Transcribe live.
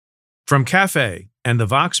From Cafe and the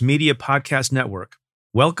Vox Media Podcast Network,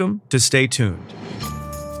 welcome to Stay Tuned.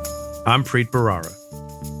 I'm Preet Bharara.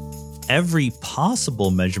 Every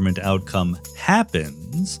possible measurement outcome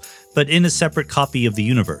happens, but in a separate copy of the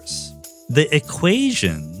universe. The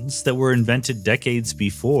equations that were invented decades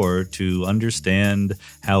before to understand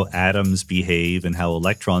how atoms behave and how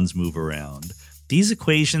electrons move around, these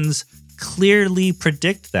equations clearly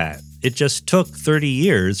predict that. It just took 30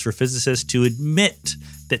 years for physicists to admit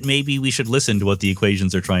that maybe we should listen to what the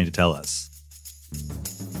equations are trying to tell us.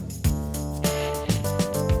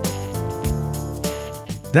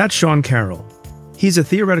 That's Sean Carroll. He's a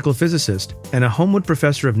theoretical physicist and a Homewood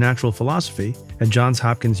Professor of Natural Philosophy at Johns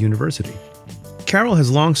Hopkins University. Carroll has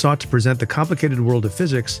long sought to present the complicated world of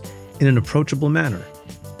physics in an approachable manner.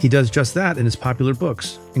 He does just that in his popular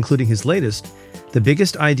books, including his latest, The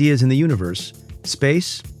Biggest Ideas in the Universe,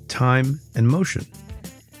 Space, Time, and Motion.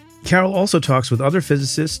 Carroll also talks with other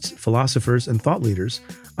physicists, philosophers, and thought leaders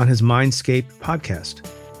on his Mindscape podcast.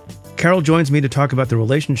 Carroll joins me to talk about the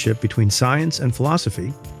relationship between science and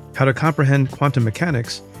philosophy, how to comprehend quantum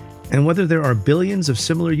mechanics, and whether there are billions of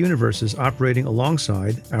similar universes operating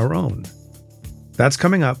alongside our own. That's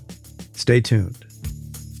coming up. Stay tuned.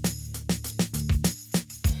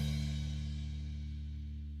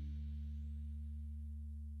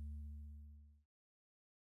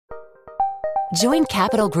 Join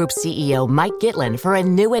Capital Group CEO Mike Gitlin for a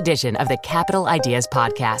new edition of the Capital Ideas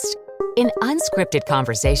Podcast. In unscripted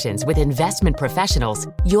conversations with investment professionals,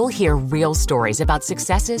 you'll hear real stories about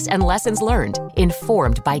successes and lessons learned,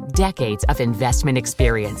 informed by decades of investment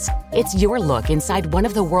experience. It's your look inside one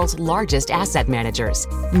of the world's largest asset managers.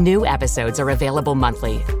 New episodes are available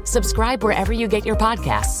monthly. Subscribe wherever you get your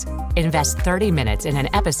podcasts. Invest 30 minutes in an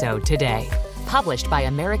episode today. Published by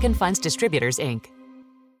American Funds Distributors, Inc.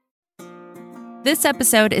 This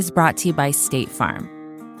episode is brought to you by State Farm.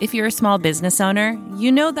 If you're a small business owner,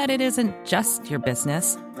 you know that it isn't just your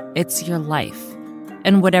business, it's your life.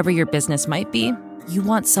 And whatever your business might be, you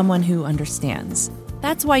want someone who understands.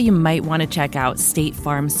 That's why you might want to check out State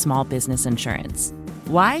Farm's small business insurance.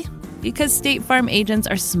 Why? Because State Farm agents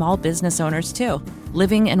are small business owners too,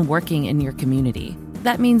 living and working in your community.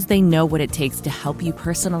 That means they know what it takes to help you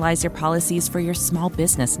personalize your policies for your small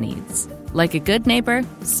business needs. Like a good neighbor,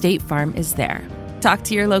 State Farm is there. Talk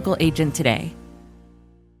to your local agent today.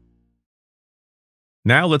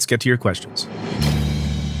 Now let's get to your questions.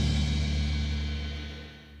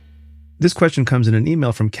 This question comes in an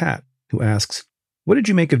email from Kat, who asks, what did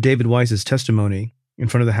you make of David Weiss's testimony in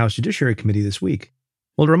front of the House Judiciary Committee this week?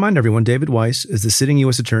 Well, to remind everyone, David Weiss is the sitting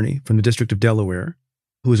U.S. attorney from the District of Delaware,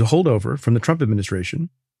 who is a holdover from the Trump administration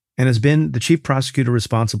and has been the chief prosecutor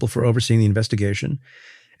responsible for overseeing the investigation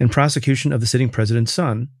and prosecution of the sitting president's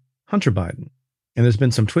son, Hunter Biden. And there's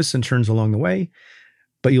been some twists and turns along the way,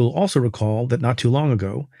 but you'll also recall that not too long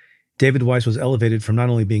ago, David Weiss was elevated from not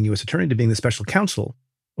only being U.S. attorney to being the special counsel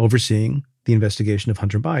overseeing the investigation of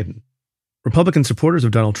Hunter Biden. Republican supporters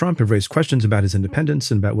of Donald Trump have raised questions about his independence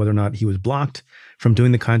and about whether or not he was blocked from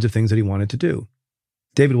doing the kinds of things that he wanted to do.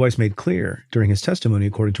 David Weiss made clear during his testimony,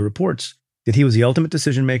 according to reports, that he was the ultimate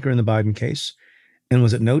decision maker in the Biden case and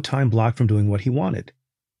was at no time blocked from doing what he wanted.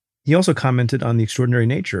 He also commented on the extraordinary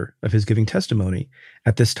nature of his giving testimony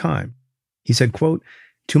at this time. He said, quote,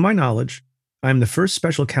 "To my knowledge, I am the first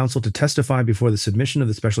special counsel to testify before the submission of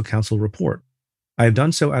the special counsel report. I have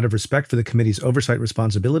done so out of respect for the committee's oversight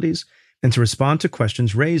responsibilities and to respond to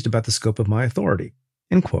questions raised about the scope of my authority."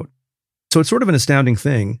 End quote. So it's sort of an astounding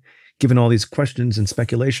thing, given all these questions and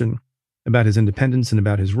speculation about his independence and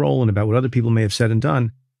about his role and about what other people may have said and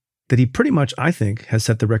done, that he pretty much, I think, has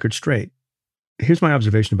set the record straight. Here's my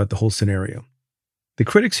observation about the whole scenario. The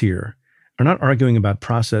critics here are not arguing about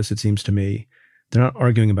process, it seems to me. They're not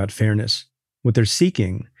arguing about fairness. What they're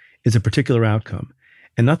seeking is a particular outcome,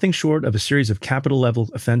 and nothing short of a series of capital-level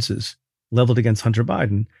offenses leveled against Hunter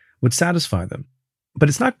Biden would satisfy them. But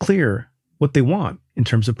it's not clear what they want in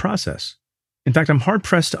terms of process. In fact, I'm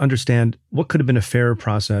hard-pressed to understand what could have been a fairer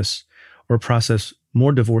process or a process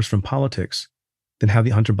more divorced from politics than how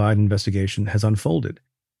the Hunter Biden investigation has unfolded.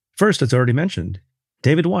 First, as already mentioned,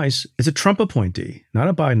 David Weiss is a Trump appointee, not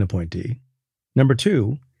a Biden appointee. Number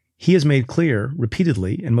two, he has made clear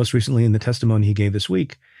repeatedly, and most recently in the testimony he gave this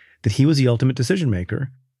week, that he was the ultimate decision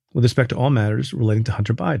maker with respect to all matters relating to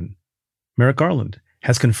Hunter Biden. Merrick Garland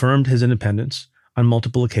has confirmed his independence on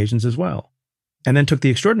multiple occasions as well, and then took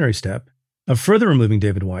the extraordinary step of further removing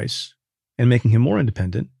David Weiss and making him more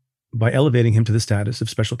independent by elevating him to the status of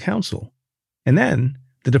special counsel. And then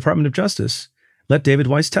the Department of Justice let David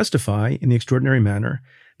Weiss testify in the extraordinary manner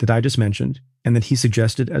that I just mentioned and that he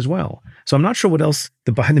suggested as well. So I'm not sure what else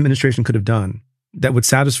the Biden administration could have done that would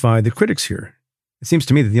satisfy the critics here. It seems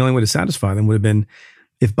to me that the only way to satisfy them would have been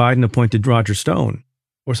if Biden appointed Roger Stone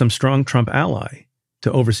or some strong Trump ally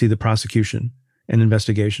to oversee the prosecution and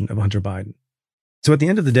investigation of Hunter Biden. So at the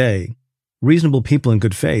end of the day, reasonable people in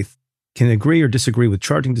good faith can agree or disagree with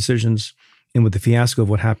charging decisions and with the fiasco of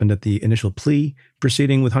what happened at the initial plea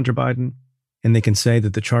proceeding with Hunter Biden. And they can say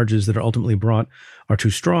that the charges that are ultimately brought are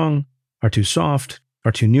too strong, are too soft,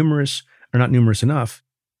 are too numerous, are not numerous enough.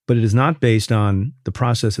 But it is not based on the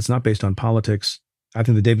process. It's not based on politics. I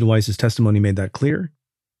think that David Weiss's testimony made that clear,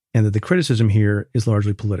 and that the criticism here is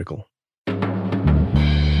largely political.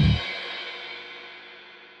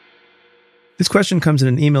 This question comes in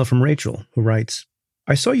an email from Rachel, who writes,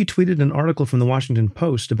 I saw you tweeted an article from the Washington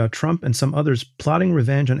Post about Trump and some others plotting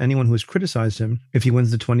revenge on anyone who has criticized him if he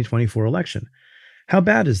wins the 2024 election. How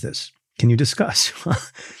bad is this? Can you discuss?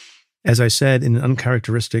 As I said in an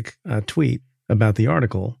uncharacteristic tweet about the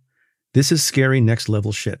article, this is scary next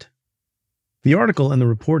level shit. The article and the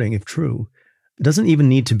reporting, if true, doesn't even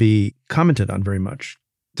need to be commented on very much.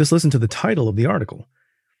 Just listen to the title of the article.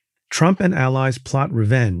 Trump and allies plot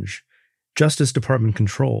revenge, Justice Department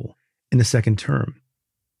control in the second term.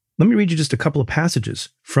 Let me read you just a couple of passages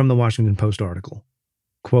from the Washington Post article.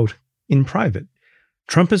 Quote, in private,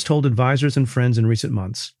 Trump has told advisors and friends in recent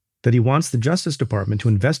months that he wants the Justice Department to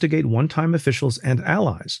investigate one-time officials and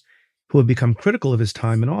allies who have become critical of his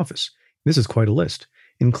time in office. This is quite a list,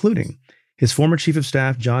 including his former Chief of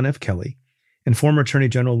Staff, John F. Kelly, and former Attorney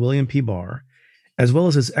General William P. Barr, as well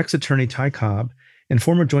as his ex-attorney Ty Cobb and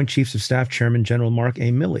former Joint Chiefs of Staff Chairman General Mark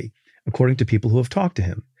A. Milley, according to people who have talked to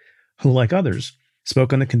him, who, like others,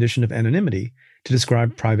 spoke on the condition of anonymity to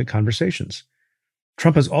describe private conversations.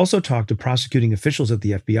 Trump has also talked to prosecuting officials at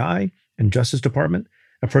the FBI and Justice Department,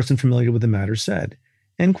 a person familiar with the matter said,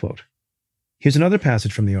 end quote. Here's another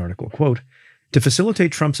passage from the article, quote, to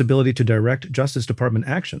facilitate Trump's ability to direct Justice Department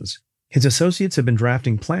actions, his associates have been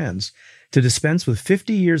drafting plans to dispense with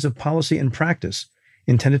 50 years of policy and practice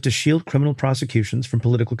intended to shield criminal prosecutions from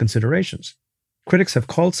political considerations. Critics have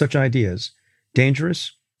called such ideas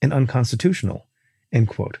dangerous and unconstitutional, end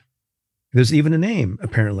quote. There's even a name,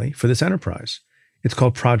 apparently, for this enterprise. It's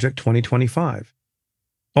called Project 2025.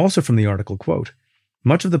 Also from the article, quote,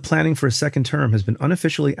 much of the planning for a second term has been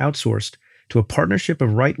unofficially outsourced to a partnership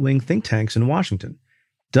of right-wing think tanks in Washington.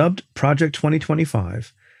 Dubbed Project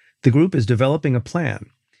 2025, the group is developing a plan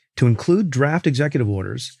to include draft executive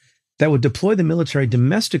orders that would deploy the military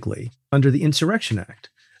domestically under the Insurrection Act,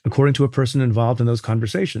 according to a person involved in those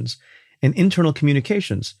conversations, and internal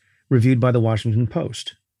communications reviewed by the Washington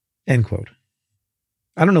Post, end quote.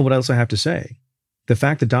 I don't know what else I have to say. The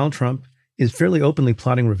fact that Donald Trump is fairly openly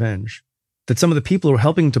plotting revenge, that some of the people who are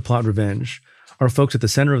helping to plot revenge are folks at the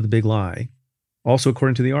center of the big lie. Also,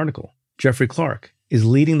 according to the article, Jeffrey Clark is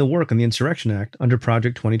leading the work on the Insurrection Act under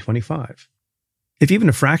Project 2025. If even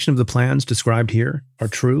a fraction of the plans described here are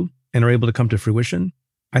true and are able to come to fruition,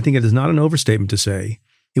 I think it is not an overstatement to say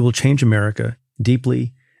it will change America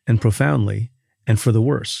deeply and profoundly and for the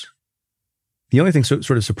worse. The only thing sort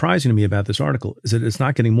of surprising to me about this article is that it's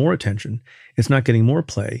not getting more attention, it's not getting more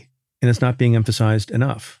play, and it's not being emphasized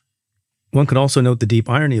enough. One could also note the deep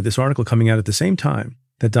irony of this article coming out at the same time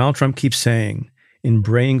that Donald Trump keeps saying in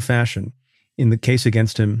braying fashion in the case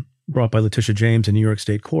against him brought by Letitia James in New York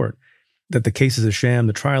State Court that the case is a sham,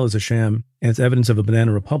 the trial is a sham, and it's evidence of a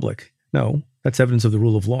banana republic. No, that's evidence of the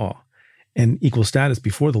rule of law and equal status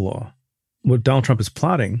before the law. What Donald Trump is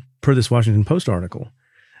plotting, per this Washington Post article,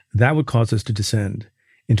 that would cause us to descend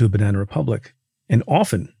into a banana republic. And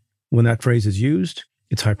often, when that phrase is used,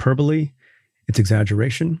 it's hyperbole, it's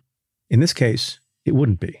exaggeration. In this case, it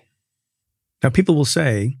wouldn't be. Now, people will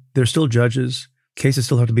say there are still judges, cases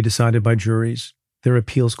still have to be decided by juries, there are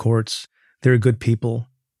appeals courts, there are good people,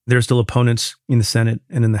 there are still opponents in the Senate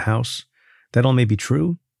and in the House. That all may be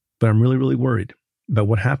true, but I'm really, really worried about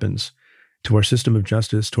what happens to our system of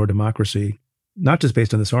justice, to our democracy, not just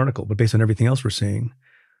based on this article, but based on everything else we're seeing,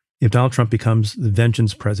 if Donald Trump becomes the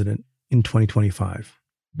vengeance president in 2025.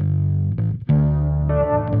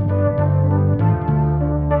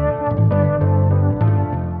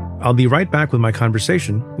 I'll be right back with my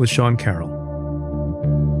conversation with Sean Carroll.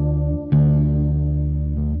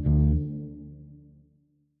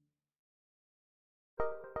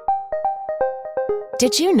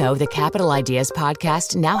 Did you know the Capital Ideas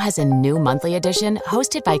podcast now has a new monthly edition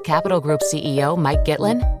hosted by Capital Group CEO Mike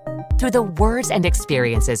Gitlin? Through the words and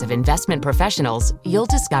experiences of investment professionals, you'll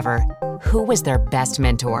discover who was their best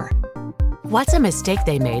mentor, what's a mistake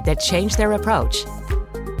they made that changed their approach,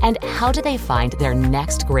 and how do they find their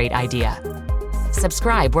next great idea.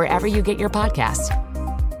 Subscribe wherever you get your podcasts.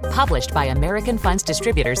 Published by American Funds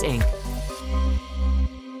Distributors, Inc.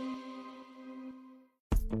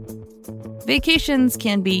 Vacations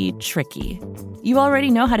can be tricky. You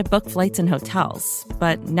already know how to book flights and hotels,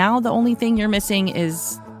 but now the only thing you're missing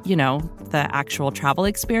is, the actual travel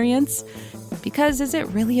experience. Because is it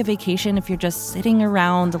really a vacation if you're just sitting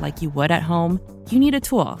around like you would at home? You need a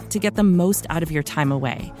tool to get the most out of your time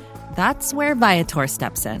away. That's where Viator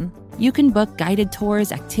steps in. You can book guided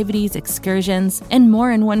tours, activities, excursions, and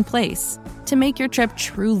more in one place to make your trip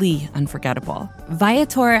truly unforgettable.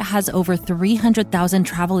 Viator has over 300,000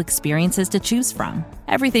 travel experiences to choose from.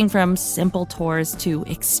 Everything from simple tours to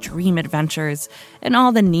extreme adventures and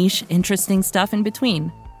all the niche, interesting stuff in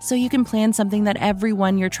between. So you can plan something that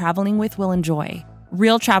everyone you're traveling with will enjoy.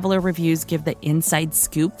 Real traveler reviews give the inside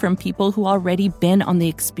scoop from people who already been on the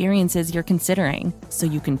experiences you're considering, so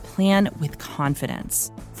you can plan with confidence.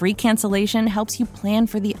 Free cancellation helps you plan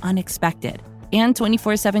for the unexpected. And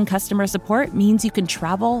 24/7 customer support means you can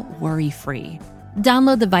travel worry-free.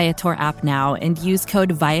 Download the Viator app now and use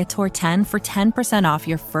code Viator10 for 10% off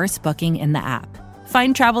your first booking in the app.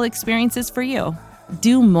 Find travel experiences for you.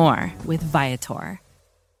 Do more with Viator.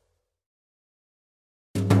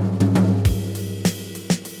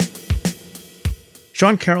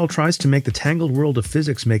 Sean Carroll tries to make the tangled world of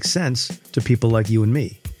physics make sense to people like you and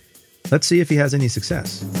me. Let's see if he has any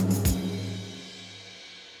success.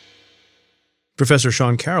 Professor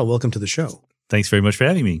Sean Carroll, welcome to the show. Thanks very much for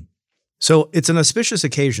having me. So it's an auspicious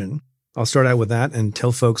occasion. I'll start out with that and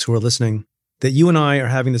tell folks who are listening that you and I are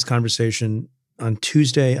having this conversation on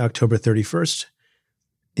Tuesday, October 31st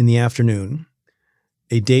in the afternoon,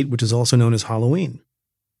 a date which is also known as Halloween.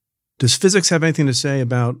 Does physics have anything to say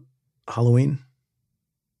about Halloween?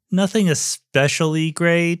 Nothing especially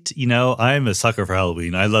great. I'm a sucker for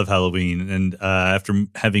Halloween. I love Halloween. And after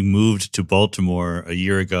having moved to Baltimore a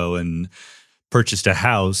year ago and purchased a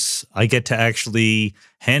house, I get to actually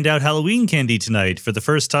hand out Halloween candy tonight for the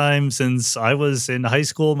first time since I was in high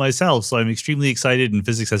school myself. So I'm extremely excited, and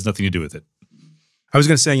physics has nothing to do with it. I was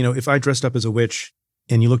going to say, if I dressed up as a witch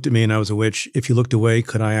and you looked at me and I was a witch, if you looked away,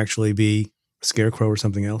 could I actually be a scarecrow or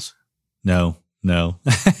something else? No.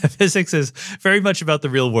 Physics is very much about the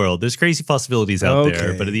real world. There's crazy possibilities out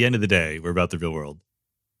there, but at the end of the day, we're about the real world.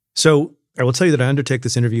 So I will tell you that I undertake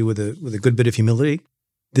this interview with a good bit of humility.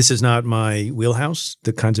 This is not my wheelhouse,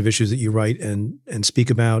 the kinds of issues that you write and speak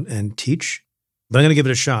about and teach, but I'm going to give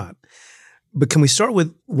it a shot. But can we start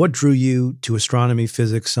with what drew you to astronomy,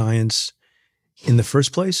 physics, science in the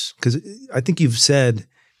first place? Because I think you've said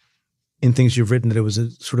in things you've written that it was a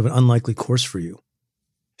sort of an unlikely course for you.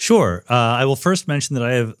 Sure. I will first mention that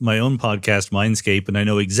I have my own podcast, Mindscape, and I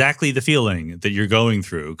know exactly the feeling that you're going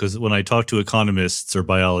through, because when I talk to economists or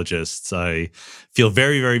biologists, I feel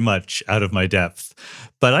very, very much out of my depth.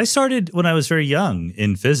 But I started when I was very young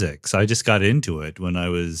in physics. I just got into it when I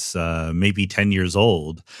was maybe 10 years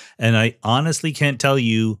old, and I honestly can't tell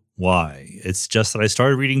you why. It's just that I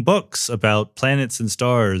started reading books about planets and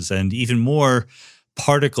stars and even more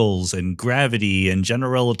particles and gravity and general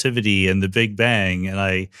relativity and the Big Bang. And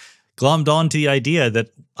I glommed on to the idea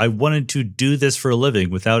that I wanted to do this for a living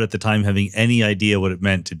without at the time having any idea what it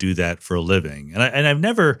meant to do that for a living. And I've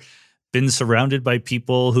never been surrounded by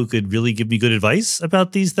people who could really give me good advice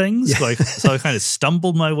about these things. Yeah. So I kind of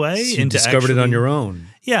stumbled my way so you into discovered it on your own.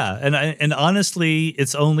 Yeah. And honestly,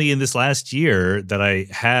 it's only in this last year that I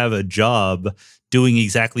have a job doing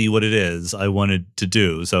exactly what it is I wanted to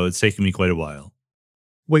do. So it's taken me quite a while.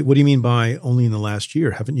 Wait, what do you mean by only in the last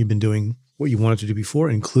year? Haven't you been doing what you wanted to do before,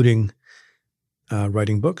 including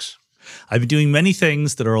writing books? I've been doing many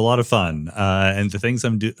things that are a lot of fun, and the things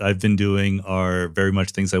I've been doing are very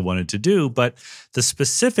much things I wanted to do. But the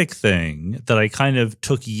specific thing that I kind of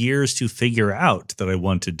took years to figure out that I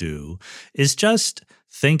want to do is just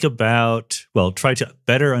think about, try to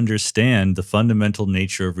better understand the fundamental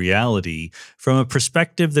nature of reality from a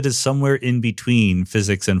perspective that is somewhere in between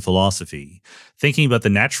physics and philosophy. Thinking about the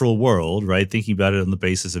natural world, right? Thinking about it on the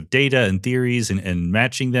basis of data and theories and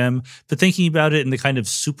matching them, but thinking about it in the kind of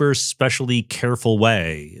super specially careful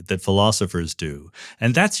way that philosophers do.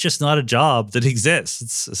 And that's just not a job that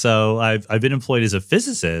exists. So I've been employed as a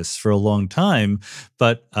physicist for a long time,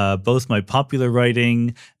 but both my popular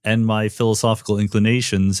writing and my philosophical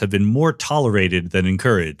inclinations have been more tolerated than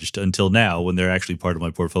encouraged until now when they're actually part of my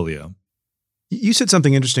portfolio. You said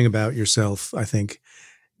something interesting about yourself, I think,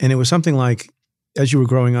 and it was something like, as you were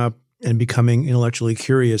growing up and becoming intellectually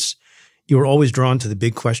curious, you were always drawn to the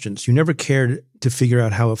big questions. You never cared to figure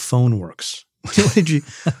out how a phone works.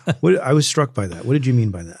 I was struck by that. What did you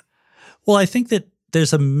mean by that? Well, I think that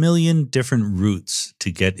there's a million different routes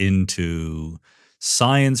to get into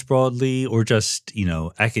science broadly, or just,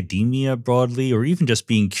 academia broadly, or even just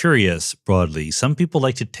being curious broadly. Some people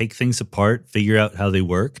like to take things apart, figure out how they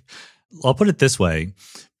work. I'll put it this way.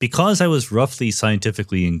 Because I was roughly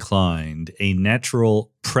scientifically inclined, a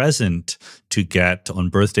natural present to get on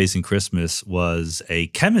birthdays and Christmas was a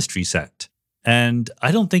chemistry set. And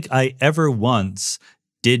I don't think I ever once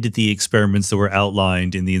did the experiments that were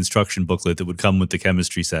outlined in the instruction booklet that would come with the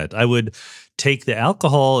chemistry set. I would take the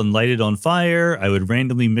alcohol and light it on fire. I would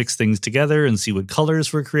randomly mix things together and see what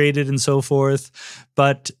colors were created and so forth.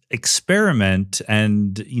 But experiment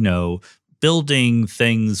and, building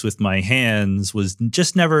things with my hands was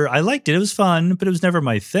just never, I liked it. It was fun, but it was never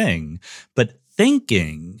my thing. But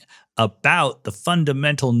thinking about the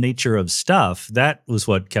fundamental nature of stuff, that was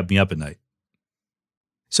what kept me up at night.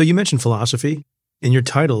 So you mentioned philosophy, and your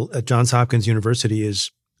title at Johns Hopkins University is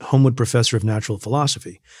Homewood Professor of Natural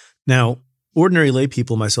Philosophy. Now, ordinary lay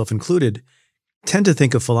people, myself included, tend to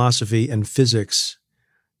think of philosophy and physics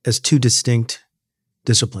as two distinct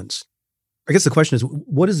disciplines. I guess the question is,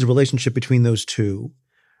 what is the relationship between those two?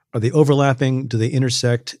 Are they overlapping? Do they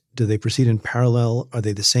intersect? Do they proceed in parallel? Are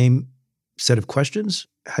they the same set of questions?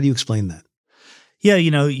 How do you explain that? Yeah,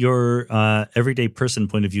 your everyday person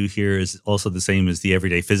point of view here is also the same as the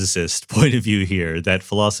everyday physicist point of view here, that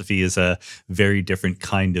philosophy is a very different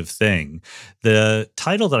kind of thing. The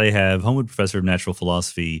title that I have, Homewood Professor of Natural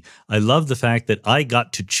Philosophy, I love the fact that I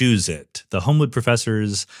got to choose it. The Homewood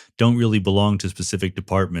professors don't really belong to specific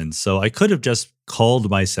departments, so I could have just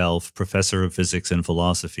called myself Professor of Physics and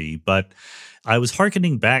Philosophy, but I was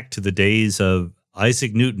hearkening back to the days of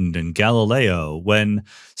Isaac Newton and Galileo, when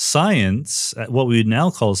science, what we would now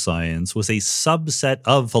call science, was a subset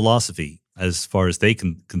of philosophy as far as they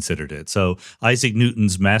considered it. So Isaac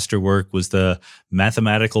Newton's masterwork was the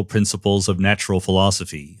mathematical principles of natural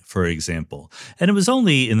philosophy, for example. And it was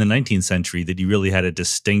only in the 19th century that you really had a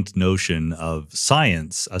distinct notion of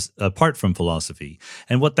science apart from philosophy.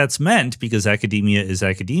 And what that's meant, because academia, is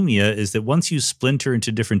that once you splinter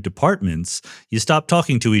into different departments, you stop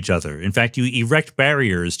talking to each other. In fact, you erect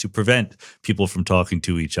barriers to prevent people from talking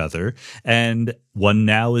to each other. And one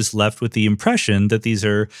now is left with the impression that these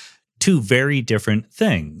are two very different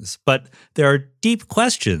things. But there are deep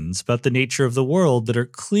questions about the nature of the world that are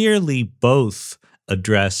clearly both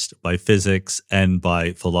addressed by physics and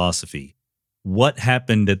by philosophy. What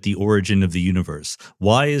happened at the origin of the universe?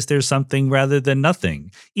 Why is there something rather than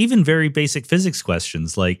nothing? Even very basic physics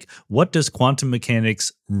questions like, what does quantum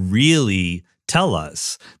mechanics really tell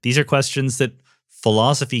us? These are questions that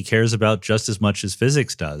philosophy cares about just as much as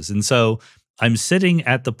physics does. And so I'm sitting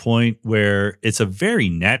at the point where it's a very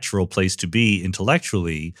natural place to be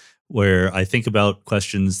intellectually, where I think about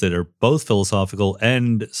questions that are both philosophical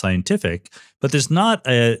and scientific, but there's not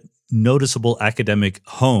a noticeable academic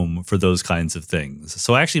home for those kinds of things.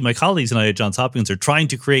 So actually, my colleagues and I at Johns Hopkins are trying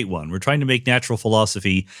to create one. We're trying to make natural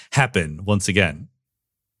philosophy happen once again.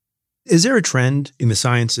 Is there a trend in the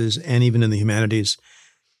sciences and even in the humanities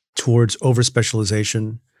towards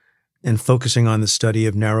overspecialization and focusing on the study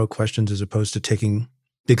of narrow questions as opposed to taking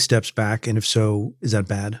big steps back? And if so, is that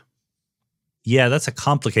bad? Yeah, that's a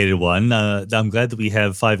complicated one. I'm glad that we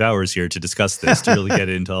have 5 hours here to discuss this, to really get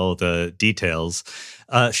into all the details.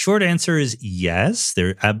 Short answer is yes,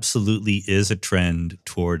 there absolutely is a trend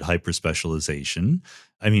toward hyperspecialization.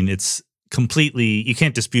 I mean, it's completely, you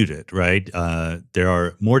can't dispute it, right? There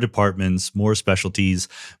are more departments, more specialties,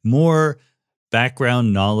 more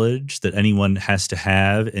background knowledge that anyone has to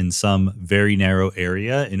have in some very narrow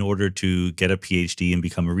area in order to get a PhD and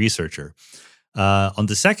become a researcher. On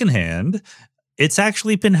the second hand, it's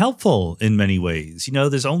actually been helpful in many ways.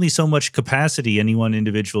 There's only so much capacity any one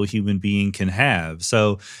individual human being can have.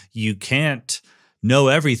 So you can't know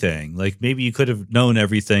everything. Like maybe you could have known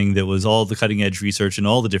everything that was all the cutting edge research in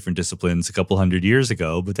all the different disciplines a couple hundred years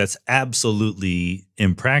ago, but that's absolutely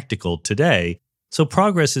impractical today. So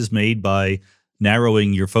progress is made by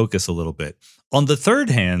narrowing your focus a little bit. On the third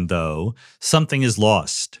hand, though, something is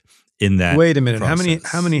lost in that. Wait a minute. Process.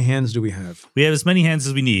 How many hands do we have? We have as many hands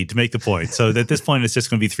as we need to make the point. So at this point, it's just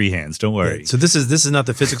going to be 3 hands. Don't worry. Right. So this is not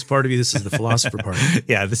the physics part of you. This is the philosopher part.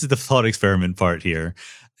 Yeah, this is the thought experiment part here.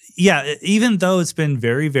 Yeah, even though it's been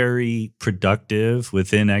very, very productive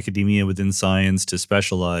within academia, within science to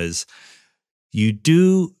specialize, you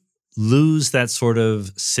do lose that sort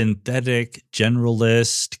of synthetic,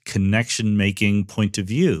 generalist, connection-making point of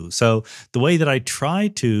view. So the way that I try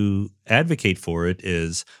to advocate for it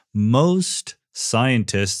is most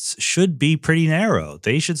scientists should be pretty narrow.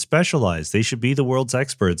 They should specialize. They should be the world's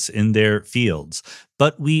experts in their fields.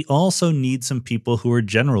 But we also need some people who are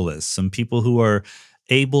generalists, some people who are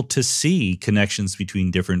able to see connections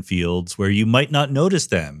between different fields where you might not notice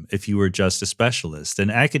them if you were just a specialist.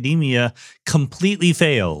 And academia completely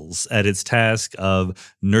fails at its task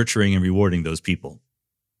of nurturing and rewarding those people.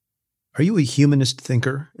 Are you a humanist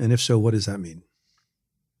thinker? And if so, what does that mean?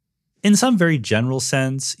 In some very general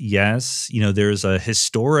sense, yes. There's a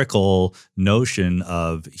historical notion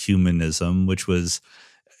of humanism, which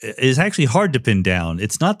is actually hard to pin down.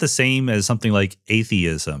 It's not the same as something like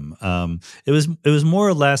atheism. It was more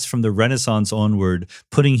or less from the Renaissance onward,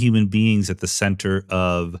 putting human beings at the center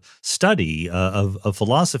of study, of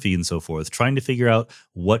philosophy and so forth, trying to figure out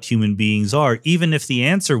what human beings are, even if the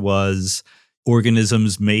answer was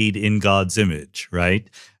organisms made in God's image, right?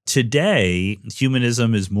 Today,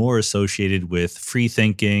 humanism is more associated with free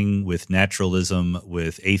thinking, with naturalism,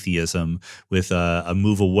 with atheism, with a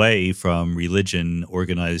move away from religion,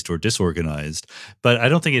 organized or disorganized. But I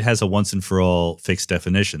don't think it has a once and for all fixed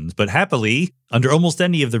definitions. But happily, under almost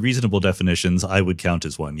any of the reasonable definitions, I would count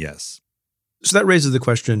as one, yes. So that raises the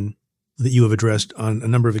question that you have addressed on a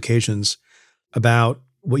number of occasions about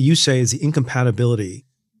what you say is the incompatibility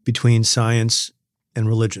between science and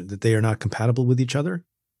religion, that they are not compatible with each other.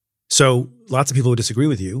 So lots of people would disagree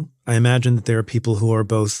with you. I imagine that there are people who are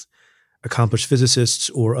both accomplished physicists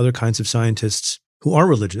or other kinds of scientists who are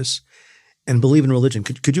religious and believe in religion.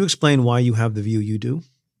 Could you explain why you have the view you do?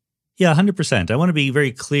 Yeah, 100%. I want to be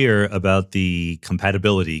very clear about the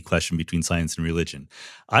compatibility question between science and religion.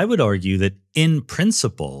 I would argue that in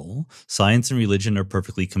principle, science and religion are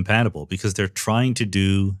perfectly compatible because they're trying to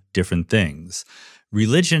do different things.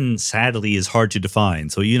 Religion, sadly, is hard to define.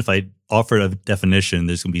 So even if I offer a definition,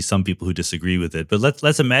 there's going to be some people who disagree with it. But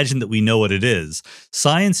let's imagine that we know what it is.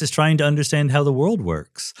 Science is trying to understand how the world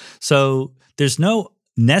works. So there's no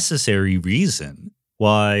necessary reason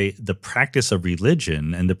why the practice of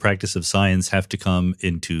religion and the practice of science have to come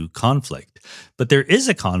into conflict. But there is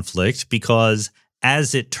a conflict because,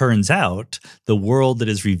 as it turns out, the world that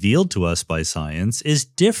is revealed to us by science is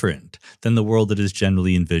different than the world that is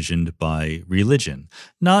generally envisioned by religion.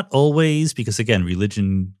 Not always, because again,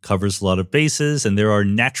 religion covers a lot of bases, and there are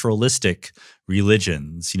naturalistic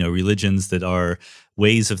religions, religions that are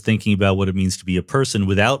ways of thinking about what it means to be a person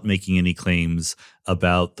without making any claims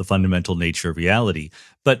about the fundamental nature of reality.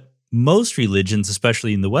 But most religions,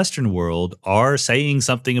 especially in the Western world, are saying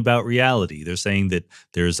something about reality. They're saying that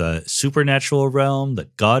there's a supernatural realm,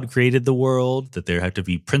 that God created the world, that there have to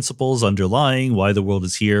be principles underlying why the world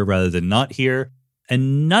is here rather than not here.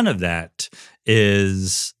 And none of that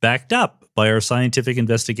is backed up by our scientific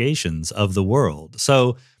investigations of the world.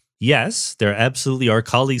 So yes, there absolutely are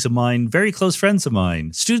colleagues of mine, very close friends of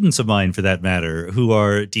mine, students of mine for that matter, who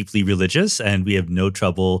are deeply religious, and we have no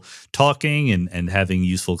trouble talking and having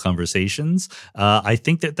useful conversations. I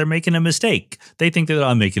think that they're making a mistake. They think that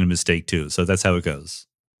I'm making a mistake too. So that's how it goes.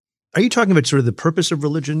 Are you talking about sort of the purpose of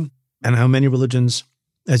religion and how many religions,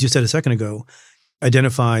 as you said a second ago,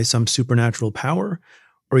 identify some supernatural power?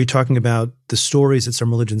 Or are you talking about the stories that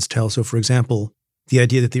some religions tell? So, for example, the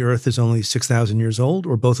idea that the earth is only 6,000 years old,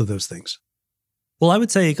 or both of those things? Well, I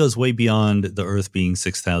would say it goes way beyond the earth being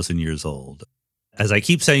 6,000 years old. As I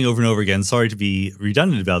keep saying over and over again, sorry to be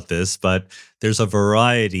redundant about this, but there's a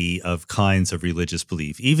variety of kinds of religious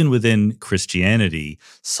belief. Even within Christianity,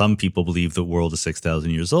 some people believe the world is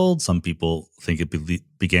 6,000 years old. Some people think it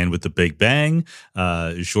began with the Big Bang.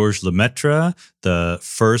 Georges Lemaitre, the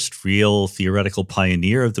first real theoretical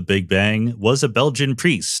pioneer of the Big Bang, was a Belgian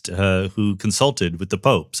priest who consulted with the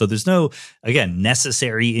Pope. So there's no, again,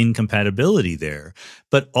 necessary incompatibility there.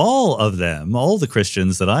 But all of them, all the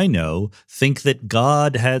Christians that I know, think that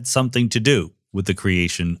God had something to do with the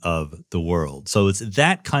creation of the world. So it's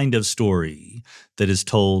that kind of story that is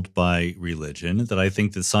told by religion that I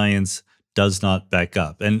think that science does not back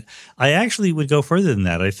up. And I actually would go further than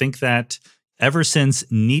that. I think that ever since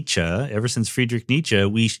Friedrich Nietzsche,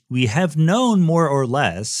 we have known more or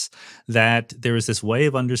less that there is this way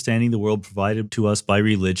of understanding the world provided to us by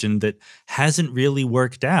religion that hasn't really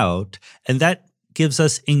worked out, and that gives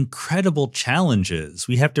us incredible challenges.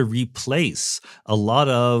 We have to replace a lot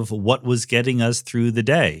of what was getting us through the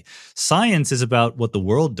day. Science is about what the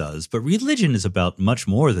world does, but religion is about much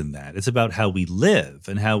more than that. It's about how we live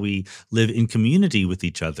and how we live in community with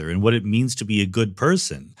each other and what it means to be a good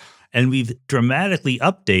person. And we've dramatically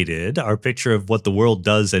updated our picture of what the world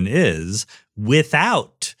does and is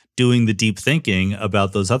without doing the deep thinking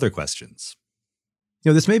about those other questions.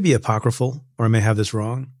 This may be apocryphal, or I may have this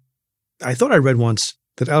wrong. I thought I read once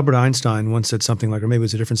that Albert Einstein once said something like, or maybe it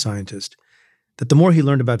was a different scientist, that the more he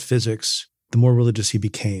learned about physics, the more religious he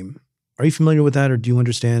became. Are you familiar with that, or do you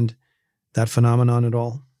understand that phenomenon at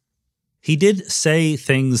all? He did say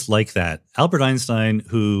things like that. Albert Einstein,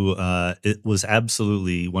 who was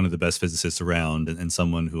absolutely one of the best physicists around and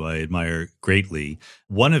someone who I admire greatly,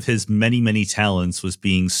 one of his many, many talents was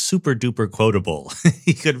being super duper quotable.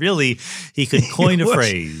 He could coin a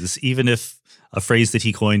phrase, even if a phrase that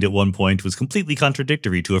he coined at one point was completely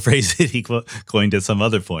contradictory to a phrase that he coined at some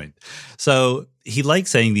other point. So he liked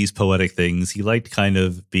saying these poetic things. He liked kind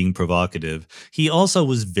of being provocative. He also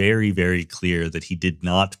was very, very clear that he did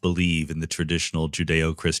not believe in the traditional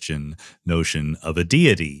Judeo-Christian notion of a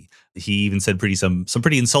deity. He even said some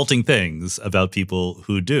pretty insulting things about people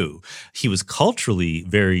who do. He was culturally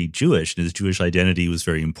very Jewish, and his Jewish identity was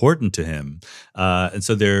very important to him. And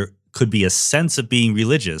so there could be a sense of being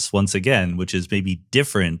religious, once again, which is maybe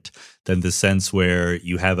different than the sense where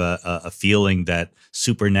you have a feeling that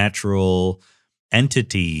supernatural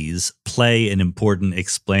entities play an important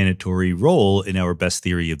explanatory role in our best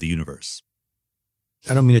theory of the universe.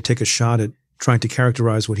 I don't mean to take a shot at trying to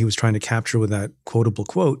characterize what he was trying to capture with that quotable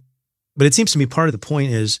quote, but it seems to me part of the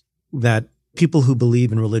point is that people who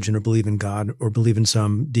believe in religion or believe in God or believe in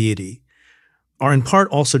some deity are in part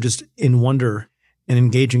also just in wonder and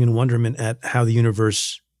engaging in wonderment at how the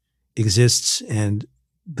universe exists and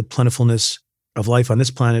the plentifulness of life on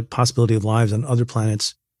this planet, possibility of lives on other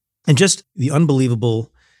planets, and just the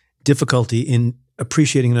unbelievable difficulty in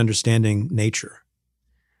appreciating and understanding nature,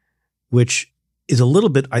 which is a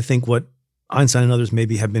little bit, I think, what Einstein and others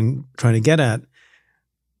maybe have been trying to get at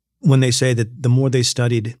when they say that the more they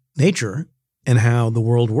studied nature and how the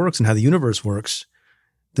world works and how the universe works,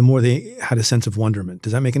 the more they had a sense of wonderment.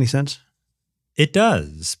 Does that make any sense? It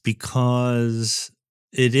does, because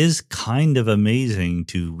it is kind of amazing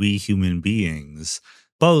to we human beings,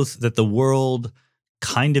 both that the world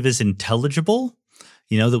kind of is intelligible,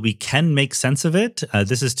 that we can make sense of it.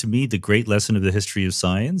 This is, to me, the great lesson of the history of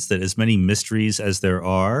science, that as many mysteries as there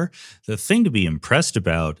are, the thing to be impressed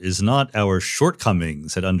about is not our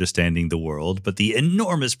shortcomings at understanding the world, but the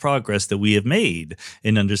enormous progress that we have made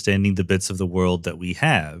in understanding the bits of the world that we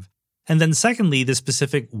have. And then secondly, the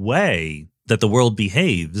specific way that the world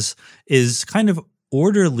behaves is kind of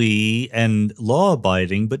orderly and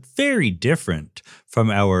law-abiding, but very different from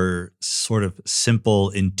our sort of simple,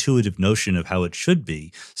 intuitive notion of how it should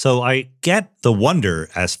be. So I get the wonder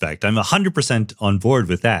aspect. I'm 100% on board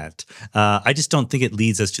with that. I just don't think it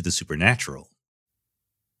leads us to the supernatural.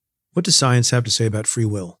 What does science have to say about free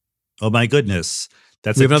will? Oh, my goodness.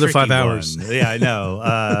 We have another 5 hours. Yeah, I know.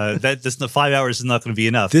 The 5 hours is not going to be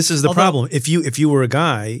enough. This is the problem. If you were a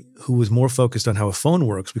guy who was more focused on how a phone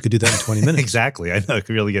works, we could do that in 20 minutes. Exactly. I know. I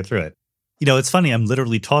could really get through it. It's funny. I'm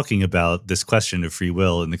literally talking about this question of free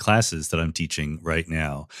will in the classes that I'm teaching right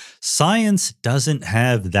now. Science doesn't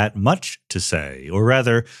have that much to say, or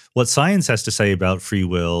rather, what science has to say about free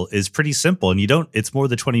will is pretty simple. And it's more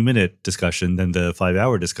the 20-minute discussion than the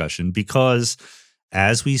 5-hour discussion, because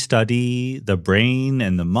as we study the brain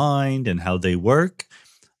and the mind and how they work,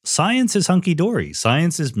 science is hunky-dory.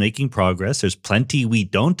 Science is making progress. There's plenty we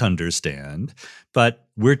don't understand, but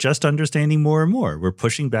we're just understanding more and more. We're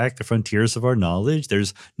pushing back the frontiers of our knowledge.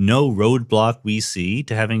 There's no roadblock we see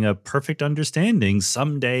to having a perfect understanding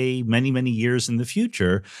someday, many, many years in the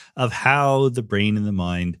future, of how the brain and the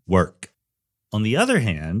mind work. On the other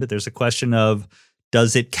hand, there's a question of,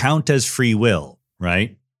 does it count as free will,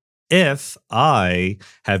 right? If I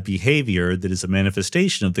have behavior that is a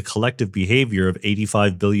manifestation of the collective behavior of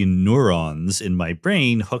 85 billion neurons in my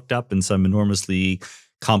brain hooked up in some enormously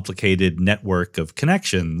complicated network of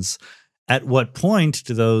connections, at what point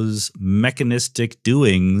do those mechanistic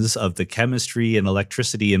doings of the chemistry and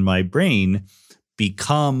electricity in my brain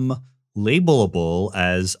become labelable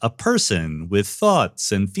as a person with thoughts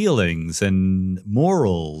and feelings and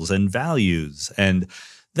morals and values? And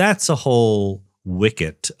that's a whole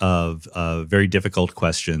wicket of very difficult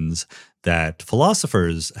questions that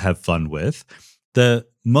philosophers have fun with. The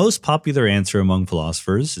most popular answer among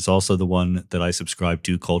philosophers is also the one that I subscribe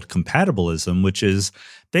to, called compatibilism, which is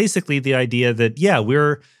basically the idea that,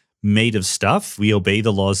 we're made of stuff. We obey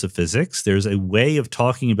the laws of physics. There's a way of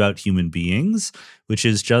talking about human beings, which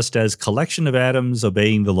is just as collection of atoms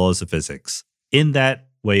obeying the laws of physics. In that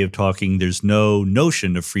way of talking, there's no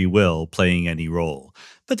notion of free will playing any role.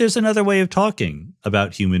 But there's another way of talking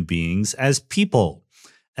about human beings as people,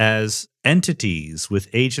 as entities with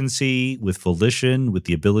agency, with volition, with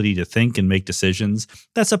the ability to think and make decisions.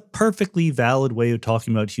 That's a perfectly valid way of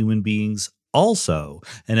talking about human beings also.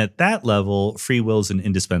 And at that level, free will is an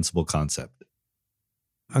indispensable concept.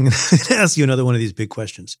 I'm going to ask you another one of these big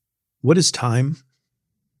questions. What is time?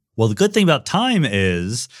 Well, the good thing about time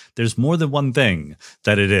is there's more than one thing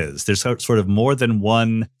that it is. There's sort of more than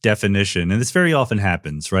one definition. And this very often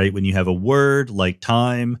happens, right? When you have a word like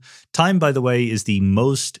time. Time, by the way, is the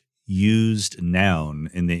most used noun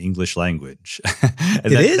in the English language.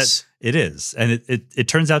 It is? It is. And it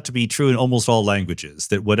turns out to be true in almost all languages,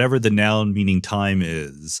 that whatever the noun meaning time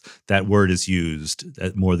is, that word is used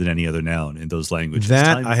more than any other noun in those languages.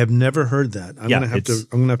 I have never heard that. I'm going to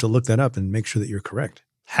have to look that up and make sure that you're correct.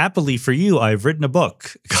 Happily for you, I've written a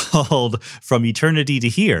book called From Eternity to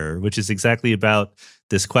Here, which is exactly about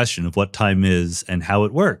this question of what time is and how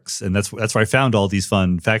it works. And that's where I found all these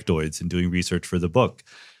fun factoids in doing research for the book.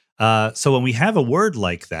 So when we have a word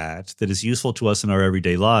like that is useful to us in our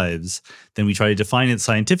everyday lives, then we try to define it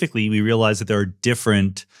scientifically. We realize that there are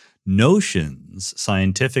different notions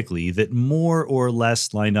scientifically that more or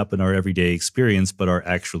less line up in our everyday experience, but are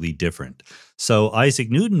actually different. So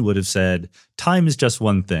Isaac Newton would have said, time is just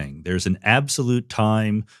one thing. There's an absolute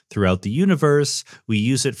time throughout the universe. We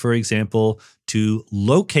use it, for example, to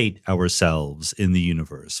locate ourselves in the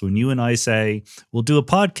universe. When you and I say, we'll do a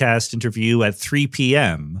podcast interview at 3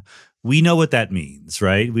 p.m., we know what that means,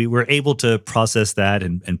 right? We were able to process that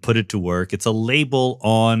and put it to work. It's a label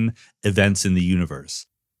on events in the universe.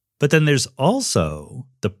 But then there's also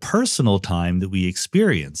the personal time that we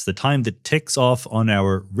experience, the time that ticks off on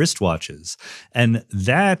our wristwatches. And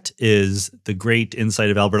that is the great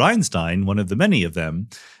insight of Albert Einstein, one of the many of them,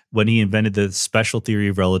 when he invented the special theory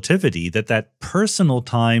of relativity, that personal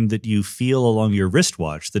time that you feel along your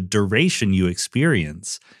wristwatch, the duration you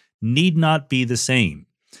experience, need not be the same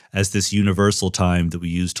as this universal time that we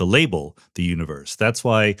use to label the universe. That's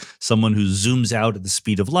why someone who zooms out at the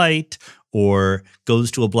speed of light or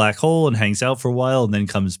goes to a black hole and hangs out for a while and then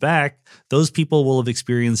comes back, those people will have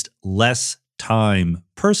experienced less time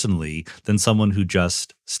personally than someone who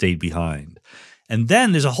just stayed behind. And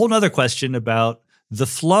then there's a whole other question about the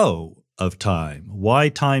flow of time, why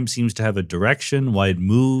time seems to have a direction, why it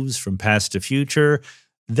moves from past to future.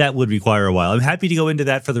 That would require a while. I'm happy to go into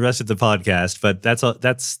that for the rest of the podcast, but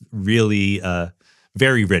that's really a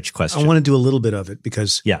very rich question. I want to do a little bit of it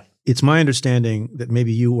because it's my understanding that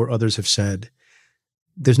maybe you or others have said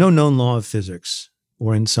there's no known law of physics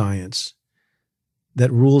or in science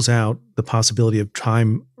that rules out the possibility of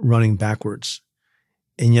time running backwards,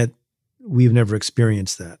 and yet we've never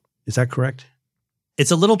experienced that. Is that correct?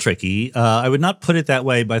 It's a little tricky. I would not put it that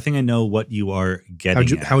way, but I think I know what you are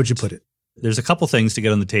getting at. How would you put it? There's a couple things to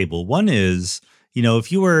get on the table. One is,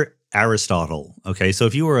 if you were Aristotle, okay, so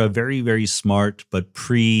if you were a very, very smart but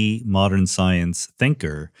pre-modern science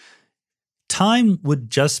thinker, time would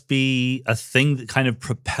just be a thing that kind of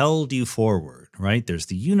propelled you forward, right? There's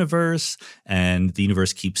the universe, and the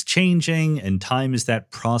universe keeps changing, and time is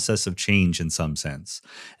that process of change in some sense.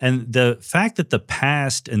 And the fact that the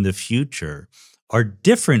past and the future are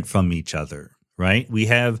different from each other, right? We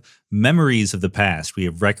have memories of the past. We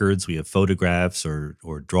have records, we have photographs or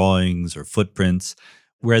drawings or footprints,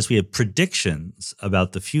 whereas we have predictions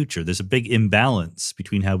about the future. There's a big imbalance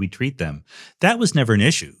between how we treat them. That was never an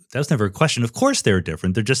issue. That was never a question. Of course they're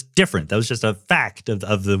different. They're just different. That was just a fact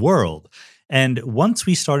of the world. And once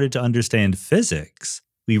we started to understand physics,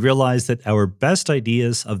 we realized that our best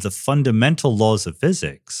ideas of the fundamental laws of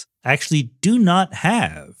physics actually do not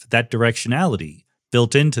have that directionality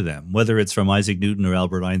built into them, whether it's from Isaac Newton or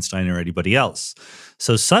Albert Einstein or anybody else.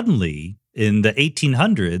 So suddenly, in the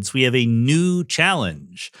 1800s, we have a new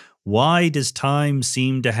challenge. Why does time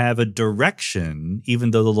seem to have a direction,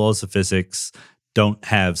 even though the laws of physics don't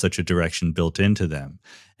have such a direction built into them?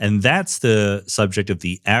 And that's the subject of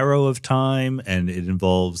the arrow of time, and it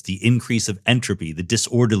involves the increase of entropy, the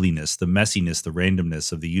disorderliness, the messiness, the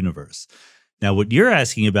randomness of the universe. Now, what you're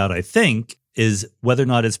asking about, I think, is whether or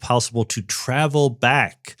not it's possible to travel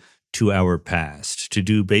back to our past, to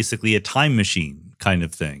do basically a time machine kind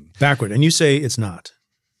of thing. Backward. And you say it's not.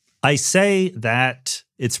 I say that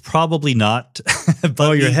it's probably not.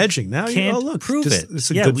 But you're hedging now. Can't prove it.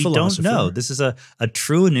 It's a good we philosopher. Don't know. This is a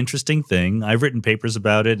true and interesting thing. I've written papers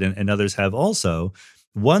about it, and others have also.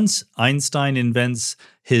 Once Einstein invents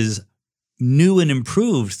his new and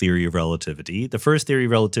improved theory of relativity. The first theory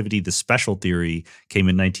of relativity, the special theory, came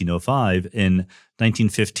in 1905. In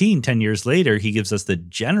 1915, 10 years later, he gives us the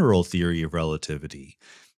general theory of relativity,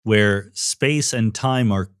 where space and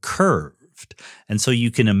time are curved. And so you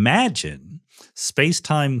can imagine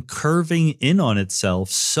space-time curving in on itself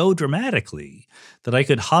so dramatically that I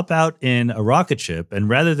could hop out in a rocket ship, and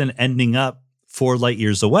rather than ending up 4 light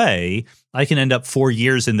years away, I can end up 4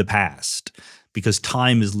 years in the past, because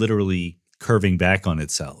time is literally curving back on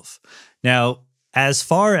itself. Now, As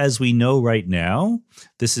far as we know right now,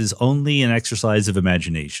 this is only an exercise of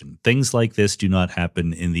imagination. Things like this do not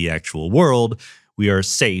happen in the actual world. We are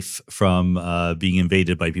safe from being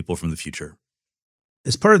invaded by people from the future.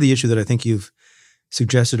 As part of the issue that I think you've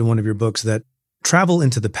suggested in one of your books, that travel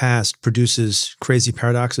into the past produces crazy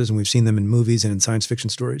paradoxes, and we've seen them in movies and in science fiction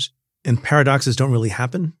stories. And paradoxes don't really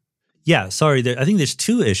happen. Yeah, sorry. I think there's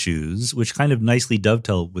two issues which kind of nicely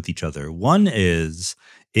dovetail with each other. One is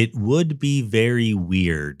it would be very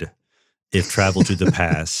weird if travel to the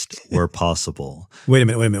past were possible. Wait a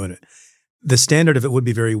minute. The standard of it would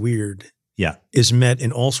be very weird is met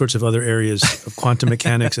in all sorts of other areas of quantum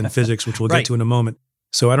mechanics and physics, which we'll get to in a moment.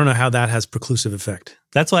 So I don't know how that has preclusive effect.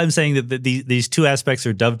 That's why I'm saying that these two aspects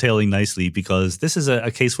are dovetailing nicely, because this is a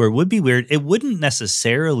case where it would be weird. It wouldn't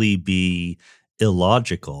necessarily be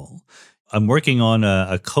illogical. I'm working on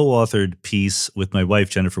a co-authored piece with my wife,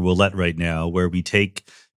 Jennifer Willett, right now, where we take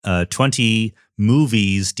 20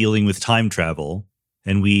 movies dealing with time travel,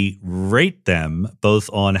 and we rate them both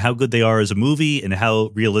on how good they are as a movie and how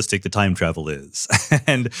realistic the time travel is.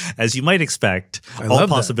 And as you might expect, all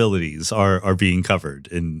possibilities are being covered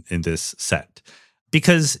in this set.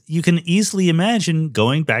 Because you can easily imagine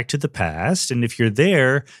going back to the past, and if you're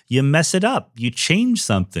there, you mess it up. You change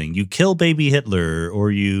something. You kill baby Hitler, or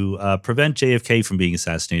you prevent JFK from being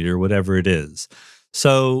assassinated, or whatever it is.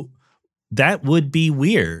 So that would be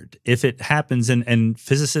weird if it happens. And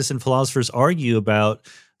physicists and philosophers argue about,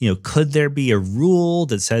 could there be a rule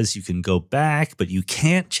that says you can go back, but you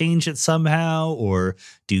can't change it somehow? Or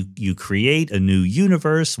do you create a new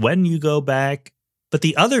universe when you go back? But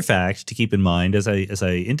the other fact to keep in mind, as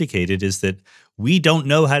I indicated, is that we don't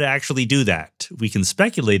know how to actually do that. We can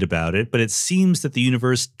speculate about it, but it seems that the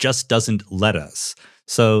universe just doesn't let us.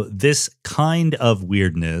 So this kind of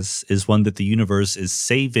weirdness is one that the universe is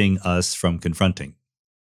saving us from confronting.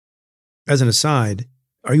 As an aside,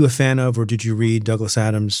 are you a fan of, or did you read Douglas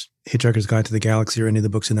Adams' Hitchhiker's Guide to the Galaxy or any of the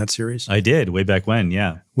books in that series? I did, way back when,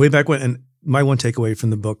 yeah. Way back when. And my one takeaway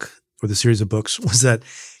from the book, or the series of books, was that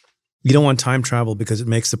you don't want time travel because it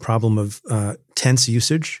makes the problem of tense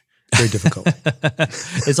usage very difficult.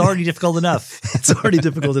 It's already difficult enough. It's already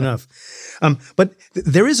difficult enough. But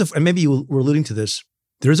there is and maybe you were alluding to this,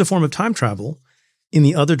 there is a form of time travel in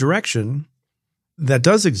the other direction that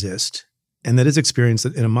does exist and that is experienced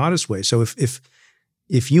in a modest way. So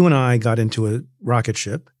if you and I got into a rocket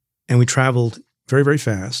ship and we traveled very, very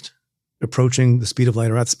fast, approaching the speed of light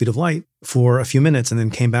or at the speed of light for a few minutes and then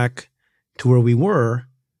came back to where we were,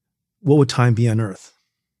 what would time be on Earth?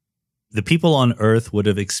 The people on Earth would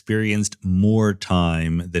have experienced more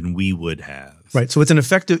time than we would have. Right. So it's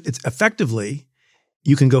effectively,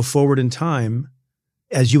 you can go forward in time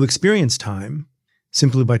as you experience time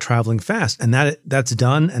simply by traveling fast. And that's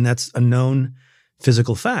done, and that's a known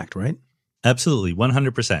physical fact, right? Absolutely,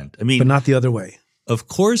 100%. I mean, but not the other way. Of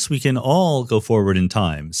course, we can all go forward in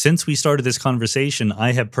time. Since we started this conversation,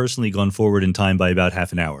 I have personally gone forward in time by about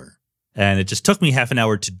half an hour. And it just took me half an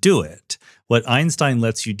hour to do it. What Einstein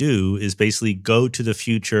lets you do is basically go to the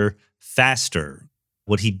future faster.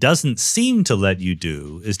 What he doesn't seem to let you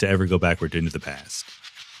do is to ever go backward into the past.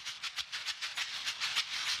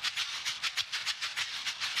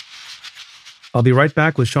 I'll be right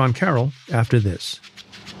back with Sean Carroll after this.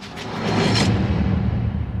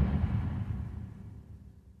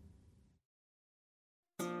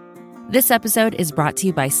 This episode is brought to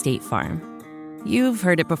you by State Farm. You've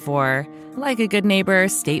heard it before. Like a good neighbor,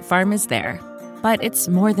 State Farm is there. But it's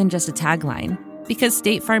more than just a tagline, because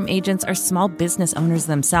State Farm agents are small business owners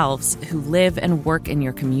themselves who live and work in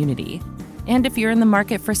your community. And if you're in the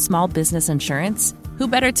market for small business insurance, who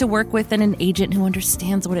better to work with than an agent who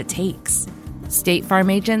understands what it takes? State Farm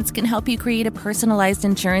agents can help you create a personalized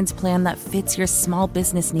insurance plan that fits your small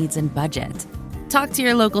business needs and budget. Talk to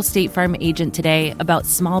your local State Farm agent today about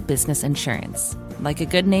small business insurance. Like a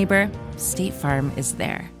good neighbor, State Farm is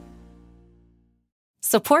there.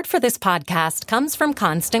 Support for this podcast comes from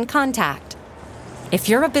Constant Contact. If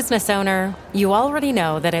you're a business owner, you already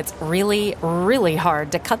know that it's really, really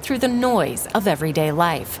hard to cut through the noise of everyday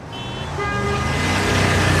life.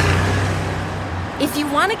 If you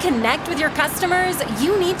want to connect with your customers,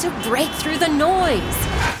 you need to break through the noise.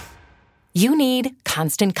 You need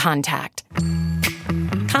Constant Contact.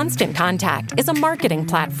 Constant Contact is a marketing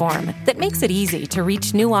platform that makes it easy to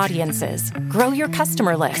reach new audiences, grow your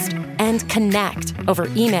customer list, and connect over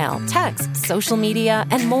email, text, social media,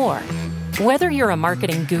 and more. Whether you're a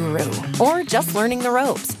marketing guru or just learning the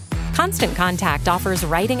ropes, Constant Contact offers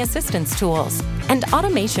writing assistance tools and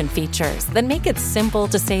automation features that make it simple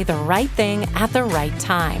to say the right thing at the right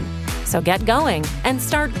time. So get going and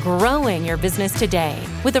start growing your business today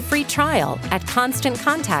with a free trial at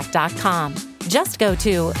ConstantContact.com. Just go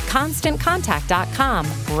to ConstantContact.com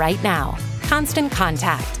right now. Constant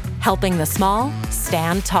Contact, helping the small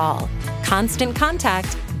stand tall.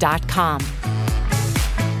 ConstantContact.com.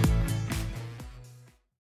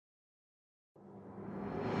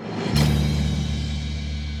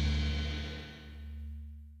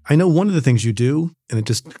 I know one of the things you do, and it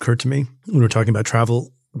just occurred to me when we're talking about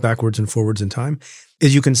travel backwards and forwards in time,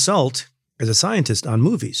 is you consult as a scientist on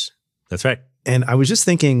movies. That's right. And I was just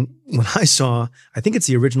thinking when I saw, I think it's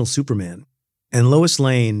the original Superman, and Lois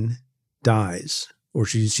Lane dies, or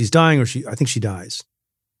she's dying, or I think she dies.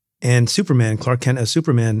 And Superman, Clark Kent as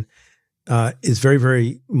Superman, is very,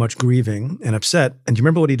 very much grieving and upset. And do you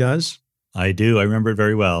remember what he does? I do. I remember it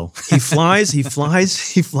very well. He flies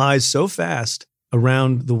so fast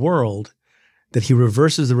around the world that he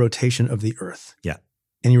reverses the rotation of the Earth. Yeah.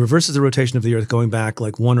 And he reverses the rotation of the Earth going back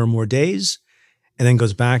like 1 or more days, and then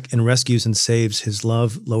goes back and rescues and saves his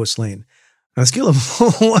love, Lois Lane. On a scale of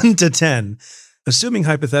 1 to 10, assuming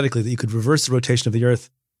hypothetically that you could reverse the rotation of the Earth,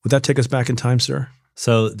 would that take us back in time, sir?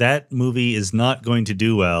 So that movie is not going to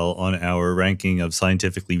do well on our ranking of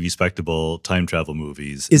scientifically respectable time travel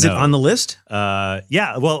movies. Is it on the list?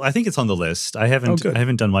 Yeah. Well, I think it's on the list. I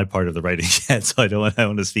haven't done my part of the writing yet, so I don't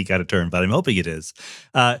want to speak out of turn, but I'm hoping it is.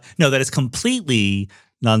 No, that is completely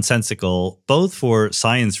nonsensical, both for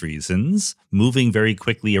science reasons. Moving very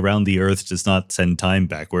quickly around the Earth does not send time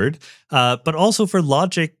backward, but also for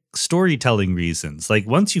logic storytelling reasons. Like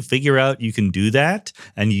once you figure out you can do that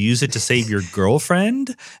and you use it to save your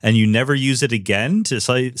girlfriend and you never use it again to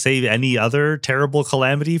save any other terrible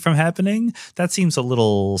calamity from happening, that seems a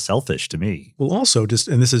little selfish to me. Well, also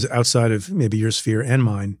and this is outside of maybe your sphere and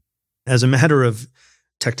mine, as a matter of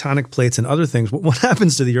tectonic plates and other things, what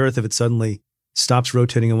happens to the Earth if it suddenly stops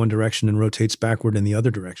rotating in one direction and rotates backward in the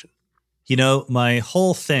other direction? You know, my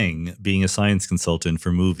whole thing being a science consultant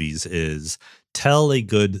for movies is tell a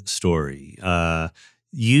good story.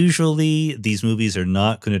 Usually these movies are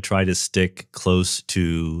not going to try to stick close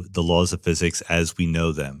to the laws of physics as we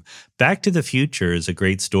know them. Back to the Future is a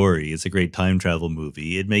great story. It's a great time travel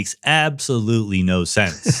movie. It makes absolutely no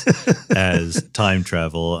sense as time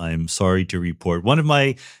travel, I'm sorry to report. One of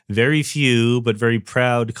my very few but very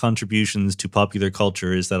proud contributions to popular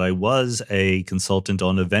culture is that I was a consultant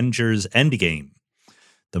on Avengers Endgame,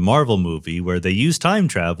 the Marvel movie, where they use time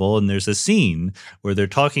travel, and there's a scene where they're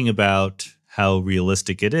talking about how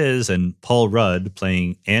realistic it is, and Paul Rudd,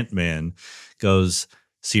 playing Ant-Man, goes,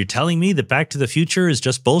 "So you're telling me that Back to the Future is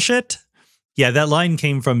just bullshit?" Yeah, that line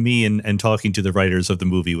came from me and talking to the writers of the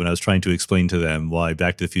movie when I was trying to explain to them why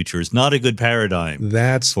Back to the Future is not a good paradigm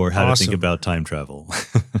for how to think about time travel.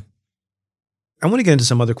 I want to get into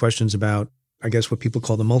some other questions about, I guess, what people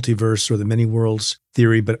call the multiverse or the many worlds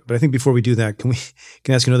theory. But I think before we do that, can I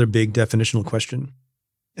ask another big definitional question?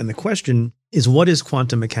 And the question is, what is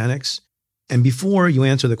quantum mechanics? And before you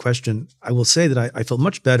answer the question, I will say that I felt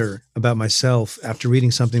much better about myself after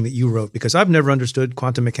reading something that you wrote, because I've never understood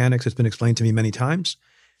quantum mechanics. It's been explained to me many times,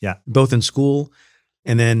 both in school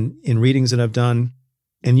and then in readings that I've done.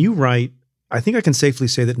 And you write, I think I can safely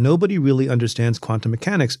say that nobody really understands quantum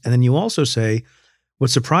mechanics. And then you also say,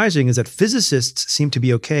 what's surprising is that physicists seem to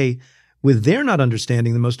be okay with their not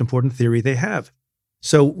understanding the most important theory they have.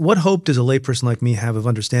 So what hope does a layperson like me have of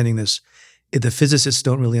understanding this if the physicists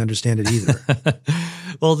don't really understand it either?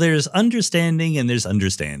 Well, there's understanding and there's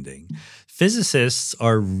understanding. Physicists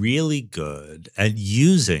are really good at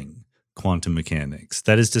using quantum mechanics.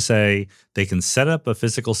 That is to say, they can set up a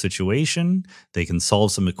physical situation, they can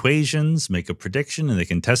solve some equations, make a prediction, and they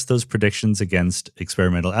can test those predictions against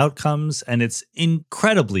experimental outcomes. And it's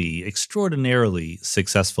incredibly, extraordinarily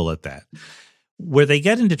successful at that. Where they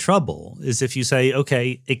get into trouble is if you say,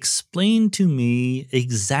 okay, explain to me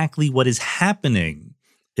exactly what is happening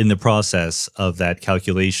in the process of that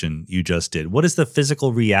calculation you just did. What is the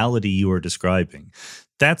physical reality you are describing?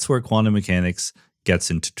 That's where quantum mechanics gets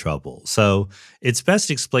into trouble. So it's best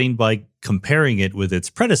explained by comparing it with its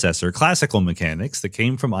predecessor, classical mechanics, that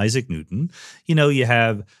came from Isaac Newton. You know, you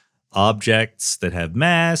have objects that have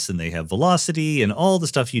mass and they have velocity and all the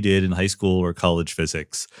stuff you did in high school or college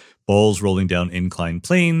physics, balls rolling down inclined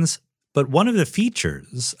planes. But one of the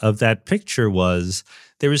features of that picture was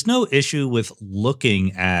there was no issue with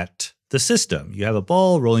looking at the system. You have a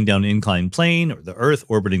ball rolling down an inclined plane or the Earth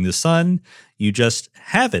orbiting the sun. You just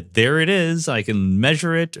have it. There it is. I can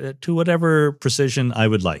measure it to whatever precision I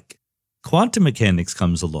would like. Quantum mechanics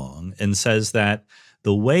comes along and says that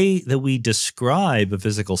the way that we describe a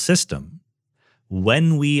physical system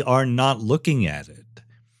when we are not looking at it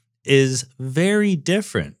is very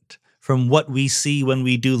different from what we see when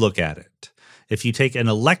we do look at it. If you take an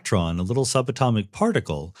electron, a little subatomic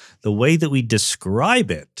particle, the way that we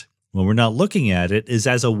describe it when we're not looking at it is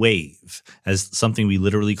as a wave, as something we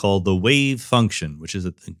literally call the wave function, which is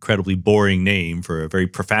an incredibly boring name for a very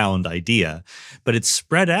profound idea. But it's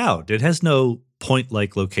spread out. It has no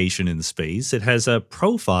point-like location in space. It has a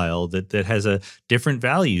profile that has a different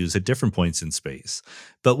values at different points in space.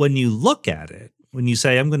 But when you look at it, when you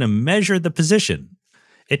say, I'm going to measure the position,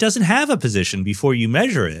 it doesn't have a position before you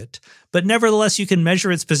measure it, but nevertheless, you can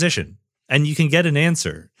measure its position and you can get an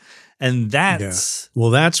answer. And that's... Yeah. Well,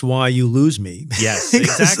 that's why you lose me. Yes,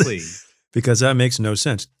 exactly. Because that makes no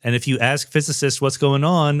sense. And if you ask physicists what's going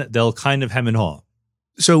on, they'll kind of hem and haw.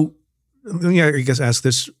 So let me, I guess, ask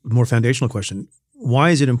this more foundational question. Why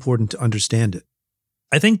is it important to understand it?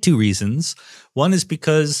 I think two reasons. One is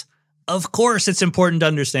because, of course, it's important to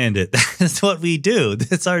understand it. That's what we do.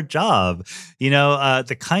 That's our job.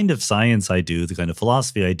 The kind of science I do, the kind of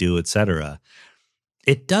philosophy I do, et cetera,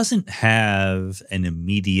 it doesn't have an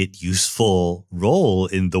immediate useful role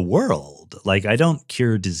in the world. Like, I don't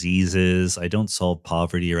cure diseases. I don't solve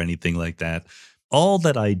poverty or anything like that. All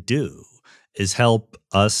that I do is help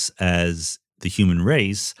us as the human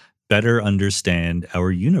race better understand our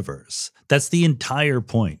universe. That's the entire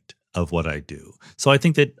point of what I do. So I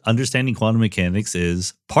think that understanding quantum mechanics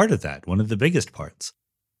is part of that, one of the biggest parts.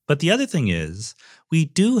 But the other thing is, we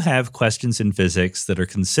do have questions in physics that are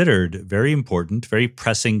considered very important, very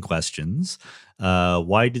pressing questions.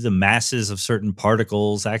 Why do the masses of certain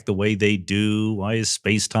particles act the way they do? Why is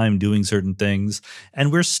space-time doing certain things?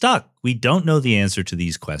 And we're stuck. We don't know the answer to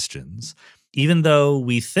these questions, even though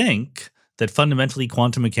we think that fundamentally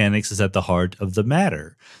quantum mechanics is at the heart of the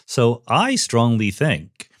matter. So I strongly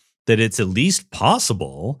think that it's at least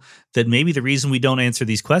possible that maybe the reason we don't answer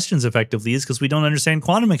these questions effectively is because we don't understand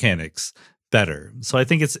quantum mechanics better. So I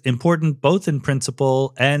think it's important both in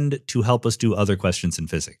principle and to help us do other questions in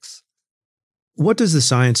physics. What does the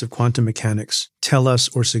science of quantum mechanics tell us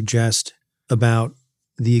or suggest about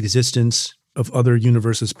the existence of other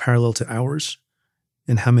universes parallel to ours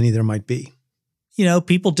and how many there might be?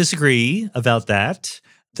 People disagree about that.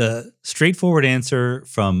 The straightforward answer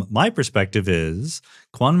from my perspective is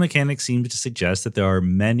quantum mechanics seems to suggest that there are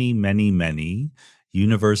many, many, many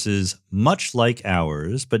universes much like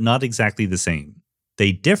ours, but not exactly the same.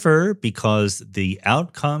 They differ because the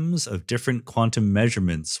outcomes of different quantum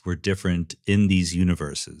measurements were different in these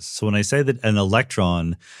universes. So when I say that an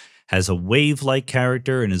electron has a wave-like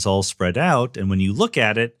character and is all spread out, and when you look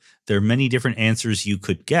at it, there are many different answers you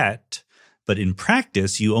could get, but in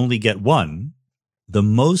practice, you only get one. The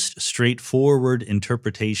most straightforward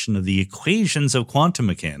interpretation of the equations of quantum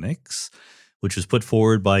mechanics, which was put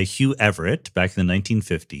forward by Hugh Everett back in the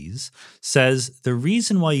 1950s, says the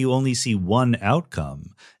reason why you only see one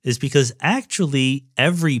outcome is because actually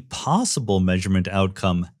every possible measurement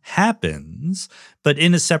outcome happens, but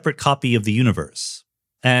in a separate copy of the universe.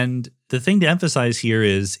 And the thing to emphasize here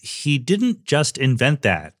is he didn't just invent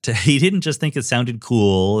that. He didn't just think it sounded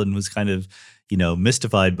cool and was kind of,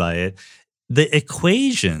 mystified by it. The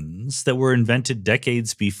equations that were invented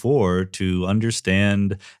decades before to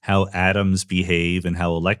understand how atoms behave and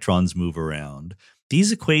how electrons move around,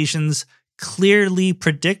 these equations clearly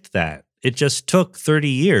predict that. It just took 30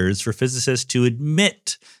 years for physicists to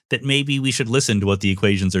admit that maybe we should listen to what the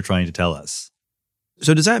equations are trying to tell us.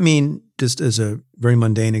 So does that mean, just as a very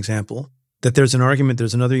mundane example, that there's an argument,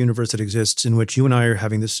 there's another universe that exists in which you and I are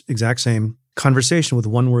having this exact same conversation with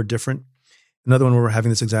one word different, another one where we're having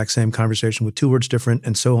this exact same conversation with two words different,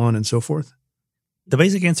 and so on and so forth? The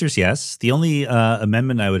basic answer is yes. The only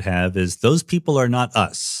amendment I would have is those people are not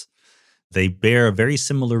us. They bear a very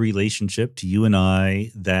similar relationship to you and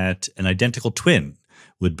I that an identical twin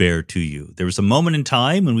would bear to you. There was a moment in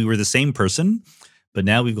time when we were the same person, but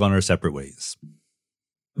now we've gone our separate ways.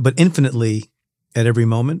 But infinitely at every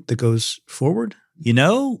moment that goes forward?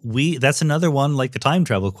 That's another one like the time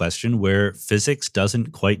travel question where physics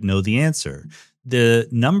doesn't quite know the answer. The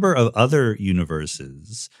number of other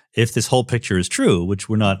universes, if this whole picture is true, which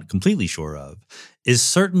we're not completely sure of, is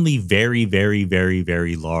certainly very, very, very,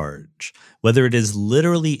 very large. Whether it is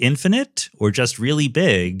literally infinite or just really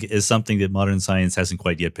big is something that modern science hasn't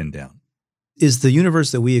quite yet pinned down. Is the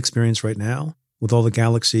universe that we experience right now, with all the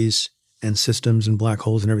galaxies and systems and black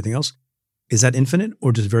holes and everything else, is that infinite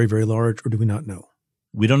or just very, very large, or do we not know?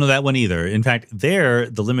 We don't know that one either. In fact,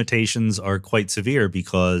 the limitations are quite severe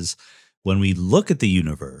because when we look at the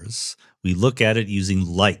universe, we look at it using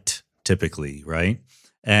light, typically, right?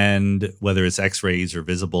 And whether it's X-rays or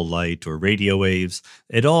visible light or radio waves,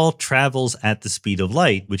 it all travels at the speed of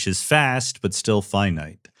light, which is fast but still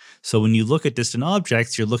finite. So when you look at distant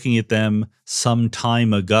objects, you're looking at them some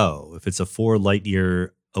time ago. If it's a 4 light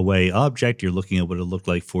year away object, you're looking at what it looked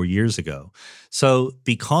like 4 years ago. So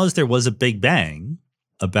because there was a Big Bang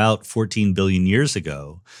about 14 billion years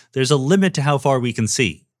ago, there's a limit to how far we can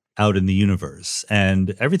see out in the universe.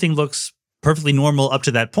 And everything looks perfectly normal up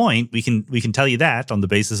to that point. We can tell you that on the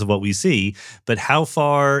basis of what we see. But how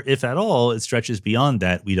far, if at all, it stretches beyond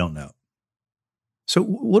that, we don't know. So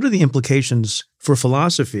what are the implications for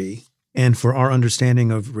philosophy and for our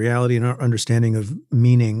understanding of reality and our understanding of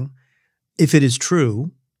meaning if it is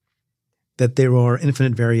true that there are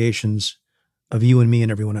infinite variations of you and me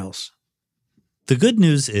and everyone else? The good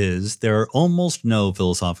news is there are almost no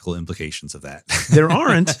philosophical implications of that. There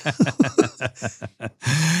aren't.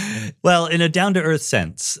 Well, in a down-to-earth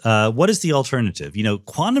sense, what is the alternative?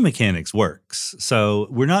 Quantum mechanics works. So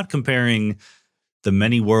we're not comparing the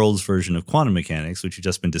many worlds version of quantum mechanics, which we've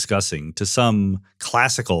just been discussing, to some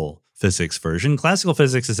classical physics version. Classical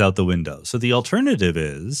physics is out the window. So the alternative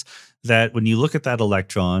is that when you look at that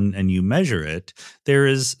electron and you measure it, there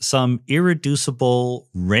is some irreducible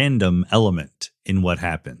random element in what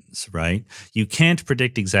happens, right? You can't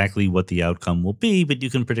predict exactly what the outcome will be, but you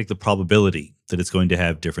can predict the probability that it's going to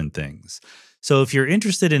have different things. So if you're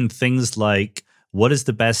interested in things like, what is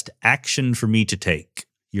the best action for me to take?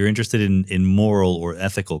 You're interested in moral or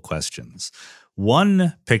ethical questions.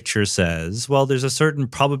 One picture says, well, there's a certain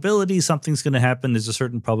probability something's going to happen. There's a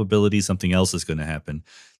certain probability something else is going to happen.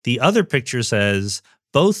 The other picture says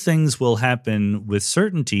both things will happen with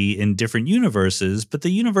certainty in different universes, but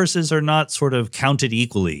the universes are not sort of counted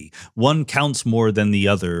equally. One counts more than the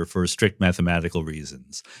other for strict mathematical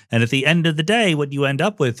reasons. And at the end of the day, what you end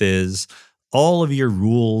up with is all of your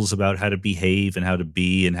rules about how to behave and how to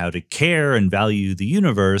be and how to care and value the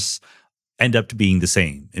universe end up to being the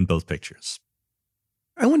same in both pictures.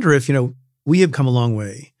 I wonder if, we have come a long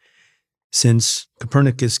way since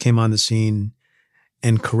Copernicus came on the scene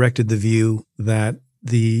and corrected the view that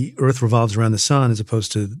the Earth revolves around the sun as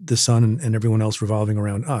opposed to the sun and everyone else revolving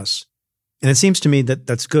around us. And it seems to me that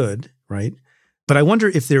that's good, right? But I wonder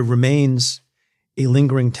if there remains a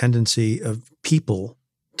lingering tendency of people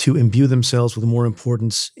to imbue themselves with more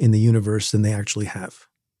importance in the universe than they actually have.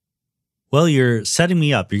 Well, you're setting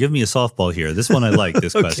me up. You're giving me a softball here. This one I like,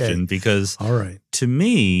 this Okay. question, because All right. To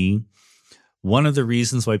me, one of the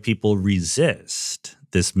reasons why people resist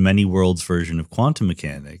this many worlds version of quantum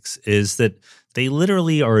mechanics is that they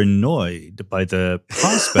literally are annoyed by the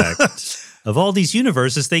prospect of all these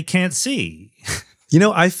universes they can't see.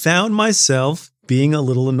 I found myself being a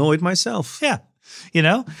little annoyed myself. Yeah.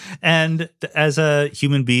 And as a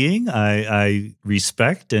human being, I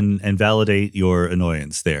respect and validate your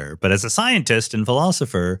annoyance there. But as a scientist and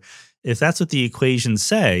philosopher, if that's what the equations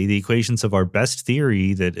say, the equations of our best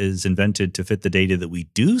theory that is invented to fit the data that we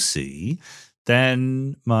do see,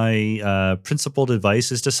 then my principled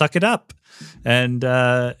advice is to suck it up and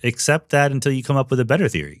accept that until you come up with a better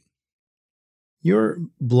theory. Your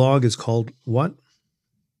blog is called what?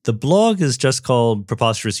 The blog is just called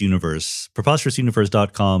Preposterous Universe,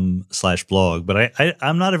 preposterousuniverse.com/blog. But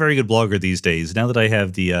I'm not a very good blogger these days. Now that I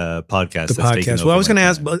have the podcast. The podcast. Well, I was going to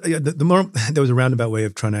ask, the more there was a roundabout way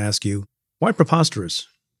of trying to ask you, why preposterous?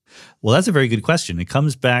 Well, that's a very good question. It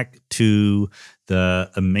comes back to the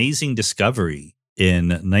amazing discovery in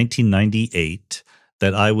 1998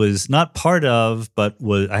 that I was not part of, but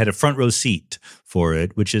I had a front row seat for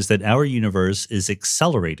it, which is that our universe is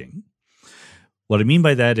accelerating. What I mean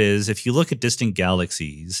by that is if you look at distant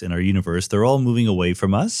galaxies in our universe, they're all moving away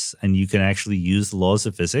from us, and you can actually use the laws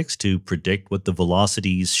of physics to predict what the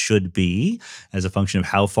velocities should be as a function of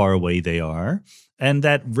how far away they are. And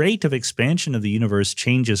that rate of expansion of the universe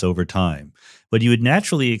changes over time. What you would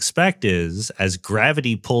naturally expect is, as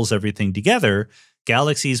gravity pulls everything together,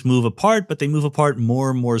 galaxies move apart, but they move apart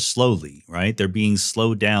more and more slowly, right? They're being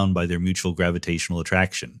slowed down by their mutual gravitational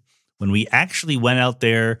attraction. When we actually went out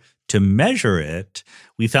there to measure it,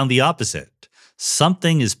 we found the opposite.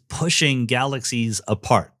 Something is pushing galaxies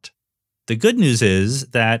apart. The good news is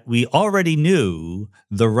that we already knew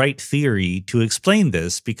the right theory to explain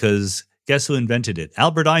this because guess who invented it?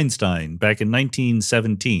 Albert Einstein back in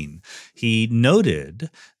 1917. He noted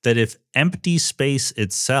that if empty space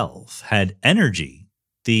itself had energy,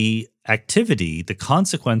 the activity, the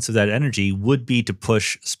consequence of that energy would be to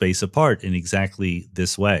push space apart in exactly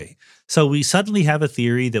this way. So we suddenly have a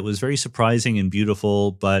theory that was very surprising and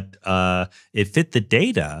beautiful, but it fit the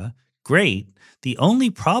data. Great. The only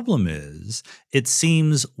problem is it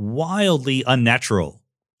seems wildly unnatural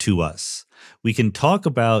to us. We can talk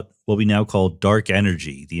about what we now call dark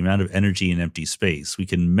energy, the amount of energy in empty space. We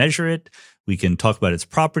can measure it. We can talk about its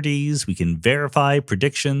properties. We can verify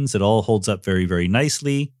predictions. It all holds up very, very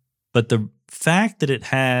nicely. But the fact that it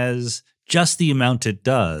has just the amount it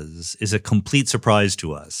does is a complete surprise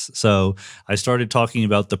to us. So I started talking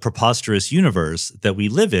about the preposterous universe that we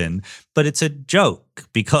live in, but it's a joke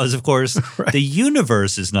because, of course, Right. the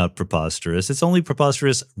universe is not preposterous. It's only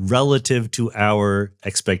preposterous relative to our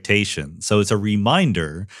expectations. So it's a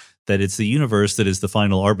reminder that it's the universe that is the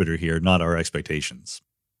final arbiter here, not our expectations.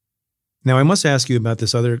 Now, I must ask you about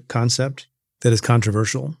this other concept that is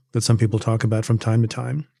controversial, that some people talk about from time to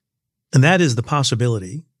time, and that is the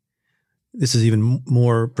possibility. This is even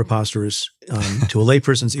more preposterous to a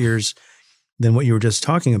layperson's ears than what you were just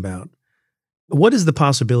talking about. What is the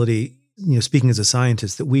possibility, speaking as a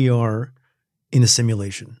scientist, that we are in a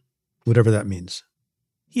simulation, whatever that means?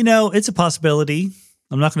 It's a possibility.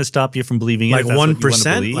 I'm not going to stop you from believing it. Like if that's what you want to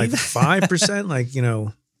 1%, believe. like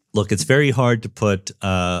 5%, Look, it's very hard to put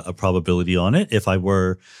a probability on it. If I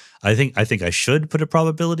were, I think I should put a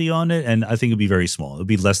probability on it, and I think it'd be very small. It'd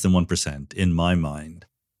be less than 1% in my mind.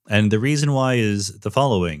 And the reason why is the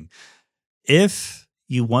following. If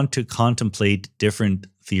you want to contemplate different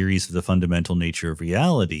theories of the fundamental nature of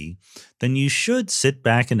reality, then you should sit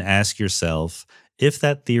back and ask yourself, if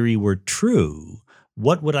that theory were true,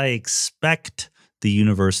 what would I expect the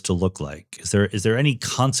universe to look like? Is there any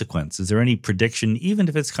consequence? Is there any prediction, even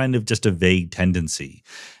if it's kind of just a vague tendency?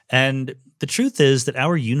 And the truth is that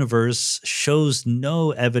our universe shows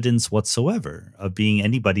no evidence whatsoever of being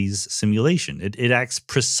anybody's simulation. It acts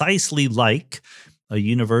precisely like a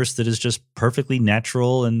universe that is just perfectly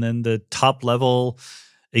natural, and then the top level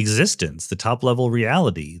existence, the top level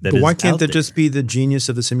reality. But why can't that just be the genius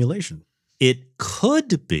of the simulation? It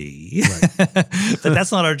could be, Right. but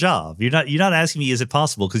that's not our job. You're not asking me, is it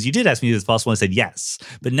possible? Because you did ask me if it's possible, and I said yes.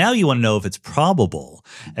 But now you want to know if it's probable.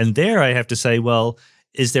 And there I have to say, well,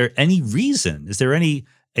 is there any reason? Is there any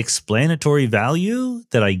explanatory value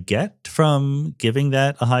that I get from giving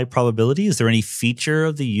that a high probability? Is there any feature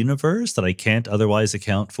of the universe that I can't otherwise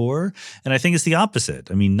account for? And I think it's the opposite.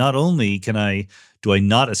 I mean, not only do I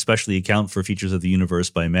not especially account for features of the universe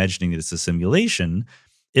by imagining that it's a simulation.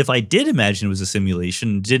 If I did imagine it was a simulation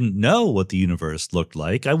and didn't know what the universe looked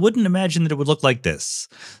like, I wouldn't imagine that it would look like this.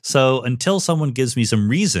 So until someone gives me some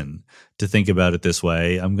reason to think about it this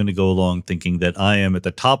way, I'm going to go along thinking that I am at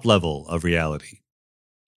the top level of reality.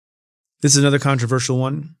 This is another controversial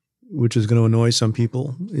one, which is going to annoy some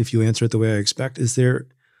people if you answer it the way I expect. Is there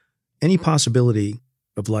any possibility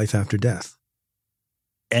of life after death?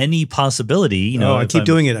 Any possibility, I keep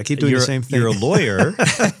doing it. I keep doing the same thing. You're a lawyer.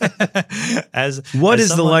 What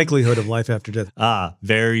is the likelihood of life after death?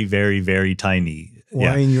 Very, very, very tiny.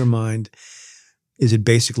 Why in your mind is it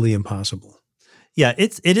basically impossible? Yeah,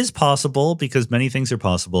 it is possible because many things are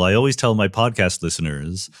possible. I always tell my podcast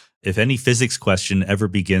listeners, if any physics question ever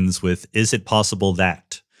begins with, is it possible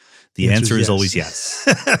that? The answer is always yes.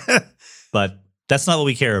 But that's not what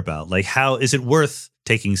we care about. Like, how is it worth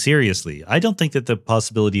taking seriously? I don't think that the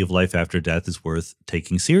possibility of life after death is worth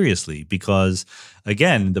taking seriously because,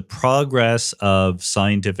 again, the progress of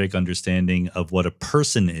scientific understanding of what a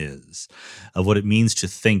person is, of what it means to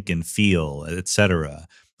think and feel, etc.,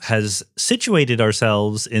 has situated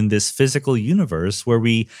ourselves in this physical universe where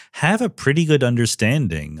we have a pretty good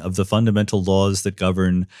understanding of the fundamental laws that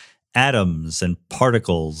govern atoms and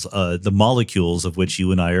particles, the molecules of which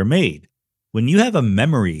you and I are made. When you have a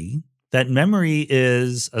memory, that memory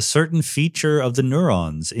is a certain feature of the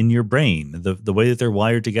neurons in your brain, the way that they're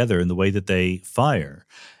wired together and the way that they fire.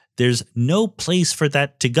 There's no place for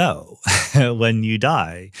that to go when you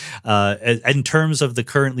die in terms of the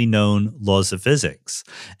currently known laws of physics.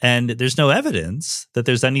 And there's no evidence that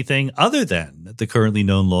there's anything other than the currently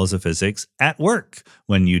known laws of physics at work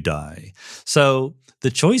when you die. So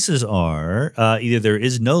the choices are either there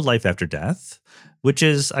is no life after death, which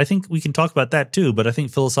is, I think we can talk about that too, but I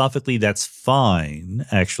think philosophically that's fine,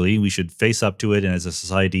 actually. We should face up to it, and as a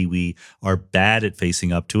society, we are bad at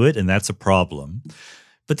facing up to it, and that's a problem.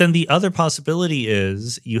 But then the other possibility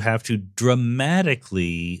is you have to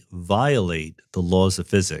dramatically violate the laws of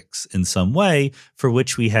physics in some way for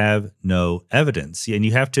which we have no evidence. And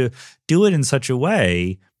you have to do it in such a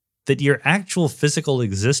way that your actual physical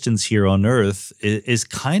existence here on Earth is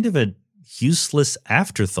kind of a useless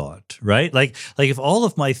afterthought, right? Like if all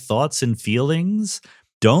of my thoughts and feelings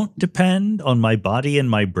don't depend on my body and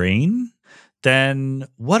my brain, then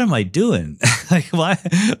what am I doing? Like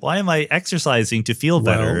why am I exercising to feel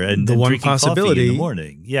better and the one drinking possibility coffee in the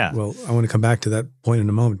morning? Yeah. Well, I want to come back to that point in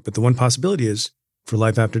a moment, but the one possibility is for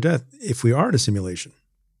life after death, if we are in a simulation.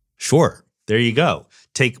 Sure. There you go.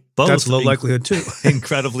 Take both. That's low likelihood too.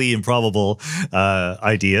 Incredibly improbable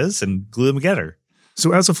ideas and glue them together.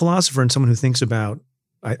 So as a philosopher and someone who thinks about,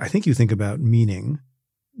 I think you think about meaning,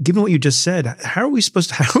 given what you just said, how are we supposed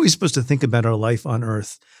to think about our life on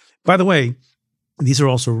Earth? By the way, these are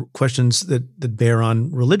also questions that bear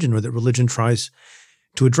on religion, or that religion tries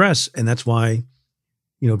to address. And that's why,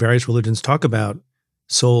 various religions talk about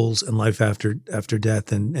souls and life after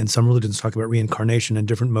death. And some religions talk about reincarnation and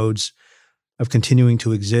different modes of continuing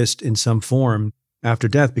to exist in some form after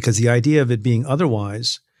death, because the idea of it being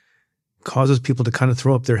otherwise causes people to kind of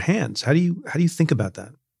throw up their hands. How do you think about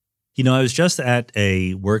that? I was just at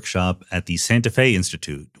a workshop at the Santa Fe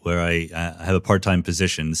Institute, where I have a part-time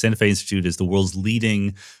position. The Santa Fe Institute is the world's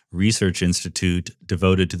leading research institute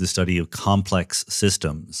devoted to the study of complex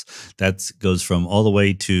systems. That goes from all the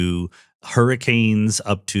way to hurricanes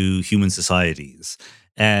up to human societies.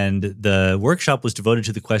 And the workshop was devoted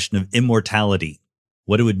to the question of immortality,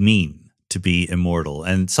 what it would mean to be immortal.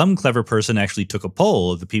 And some clever person actually took a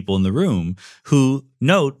poll of the people in the room who,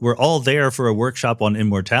 note, were all there for a workshop on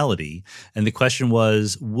immortality. And the question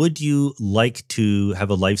was, would you like to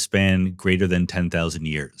have a lifespan greater than 10,000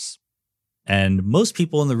 years? And most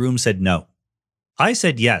people in the room said no. I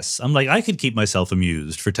said yes. I'm like, I could keep myself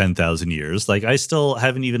amused for 10,000 years. Like, I still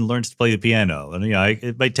haven't even learned to play the piano. And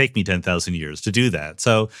it might take me 10,000 years to do that.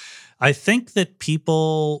 So I think that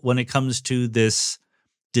people, when it comes to this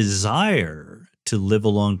desire to live a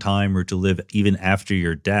long time or to live even after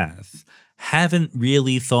your death, haven't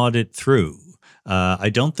really thought it through. I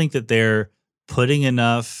don't think that they're putting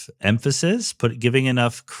enough emphasis, giving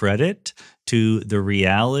enough credit to the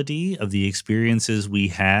reality of the experiences we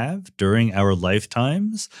have during our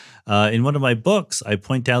lifetimes. In one of my books, I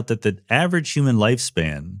point out that the average human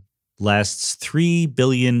lifespan lasts 3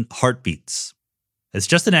 billion heartbeats. It's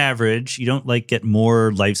just an average. You don't get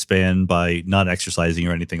more lifespan by not exercising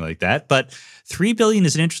or anything like that. But 3 billion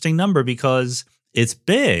is an interesting number because it's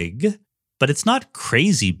big, but it's not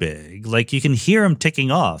crazy big. Like, you can hear them ticking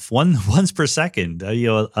off once per second.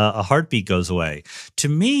 A heartbeat goes away. To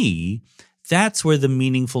me, that's where the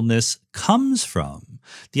meaningfulness comes from.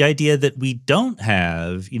 The idea that we don't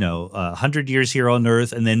have, 100 years here on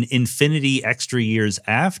Earth and then infinity extra years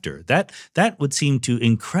after. That would seem to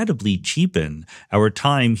incredibly cheapen our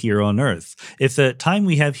time here on Earth. If the time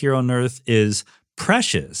we have here on Earth is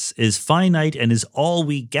precious, is finite, and is all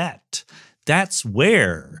we get, that's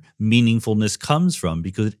where meaningfulness comes from,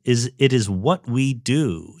 because it is what we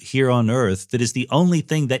do here on Earth that is the only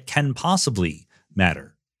thing that can possibly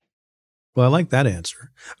matter. Well, I like that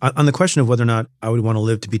answer. On the question of whether or not I would want to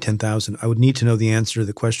live to be 10,000, I would need to know the answer to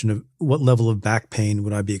the question of what level of back pain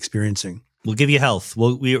would I be experiencing? We'll give you health.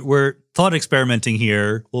 We're thought experimenting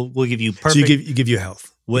here. We'll give you perfect. So you give you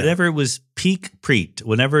health. Whatever was peak preet,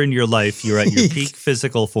 whenever in your life you're at your peak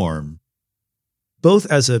physical form. Both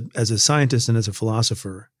as a scientist and as a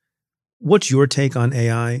philosopher, what's your take on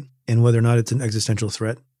AI and whether or not it's an existential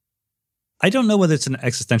threat? I don't know whether it's an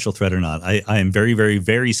existential threat or not. I am very, very,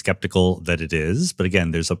 very skeptical that it is. But again,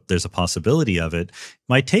 there's a possibility of it.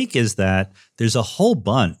 My take is that there's a whole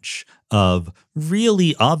bunch of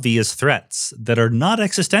really obvious threats that are not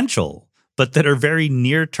existential, but that are very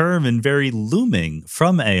near term and very looming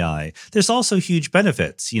from AI. There's also huge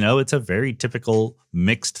benefits. It's a very typical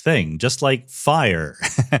mixed thing. Just like fire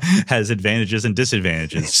has advantages and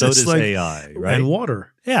disadvantages, so does AI, right? And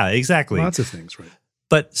water. Yeah, exactly. Lots of things, right?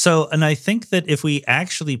 And I think that if we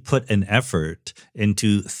actually put an effort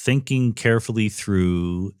into thinking carefully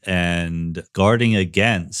through and guarding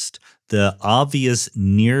against the obvious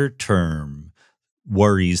near-term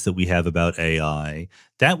worries that we have about AI,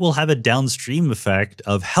 that will have a downstream effect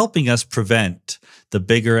of helping us prevent the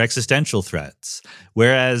bigger existential threats.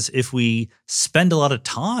 Whereas if we spend a lot of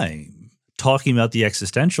time talking about the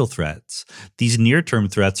existential threats, these near-term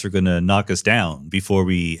threats are going to knock us down before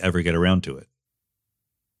we ever get around to it.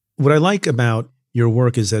 What I like about your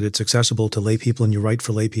work is that it's accessible to lay people, and you write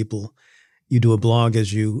for lay people. You do a blog,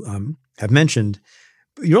 as you have mentioned.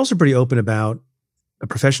 But you're also pretty open about a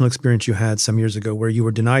professional experience you had some years ago where you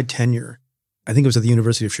were denied tenure. I think it was at the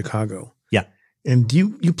University of Chicago. Yeah. And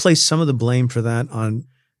you place some of the blame for that on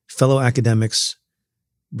fellow academics'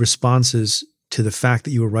 responses to the fact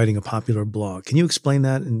that you were writing a popular blog. Can you explain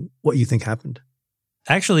that and what you think happened?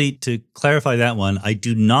 Actually, to clarify that one, I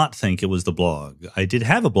do not think it was the blog. I did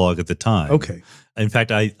have a blog at the time. Okay. In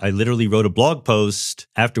fact, I literally wrote a blog post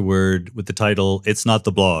afterward with the title, "It's Not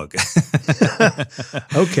the Blog."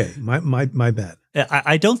 Okay. My bad.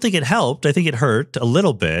 I don't think it helped. I think it hurt a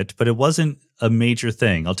little bit, but it wasn't a major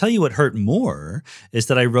thing. I'll tell you what hurt more is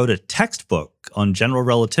that I wrote a textbook on general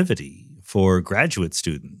relativity for graduate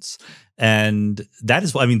students. And that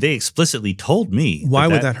is, they explicitly told me. Why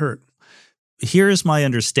would that hurt? Here's my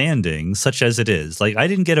understanding, such as it is. Like, I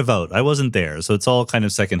didn't get a vote. I wasn't there. So it's all kind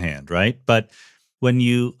of secondhand, right? But when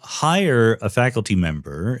you hire a faculty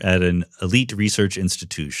member at an elite research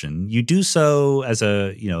institution, you do so as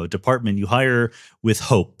a department. You hire with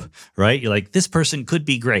hope, right? You're like, this person could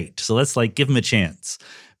be great, so let's give them a chance.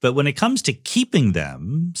 But when it comes to keeping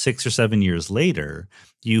them 6 or 7 years later,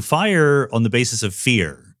 you fire on the basis of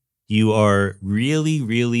fear. You are really,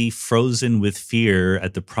 really frozen with fear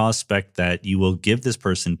at the prospect that you will give this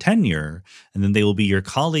person tenure, and then they will be your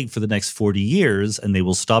colleague for the next 40 years, and they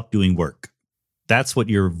will stop doing work. That's what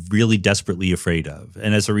you're really desperately afraid of.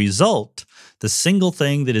 And as a result, the single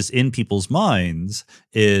thing that is in people's minds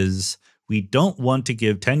is we don't want to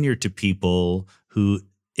give tenure to people who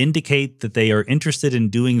indicate that they are interested in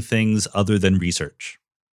doing things other than research.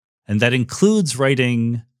 And that includes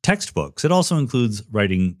writing textbooks. It also includes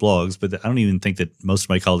writing blogs, but I don't even think that most of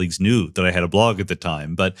my colleagues knew that I had a blog at the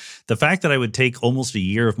time. But the fact that I would take almost a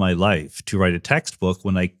year of my life to write a textbook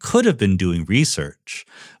when I could have been doing research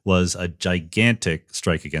was a gigantic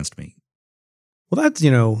strike against me. Well, that's,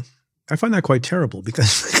 I find that quite terrible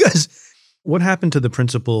because what happened to the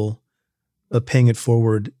principle of paying it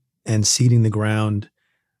forward and seeding the ground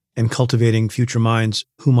and cultivating future minds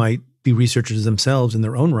who might be researchers themselves in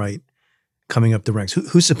their own right, coming up the ranks?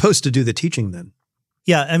 Who's supposed to do the teaching then?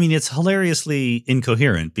 Yeah, it's hilariously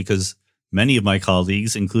incoherent because many of my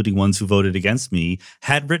colleagues, including ones who voted against me,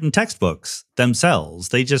 had written textbooks themselves.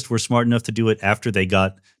 They just were smart enough to do it after they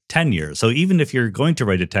got tenure. So even if you're going to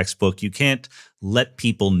write a textbook, you can't let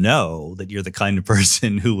people know that you're the kind of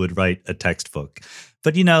person who would write a textbook.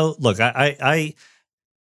 But, look, I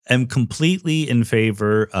am completely in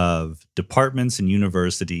favor of departments and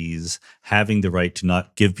universities having the right to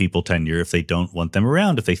not give people tenure if they don't want them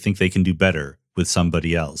around, if they think they can do better with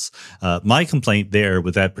somebody else. My complaint there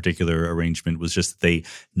with that particular arrangement was just that they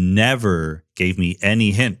never gave me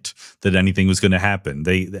any hint that anything was going to happen.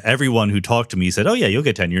 Everyone who talked to me said, "Oh yeah, you'll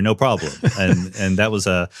get tenure, no problem," and that was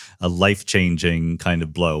a life-changing kind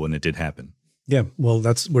of blow when it did happen. Yeah, well,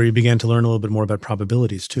 that's where you began to learn a little bit more about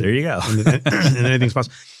probabilities too. There you go. and anything's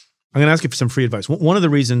possible. I'm going to ask you for some free advice. One of the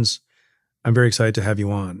reasons I'm very excited to have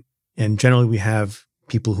you on, and generally we have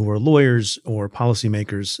people who are lawyers or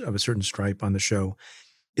policymakers of a certain stripe on the show,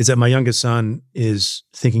 is that my youngest son is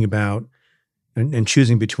thinking about and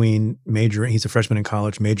choosing between majoring, he's a freshman in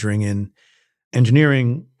college, majoring in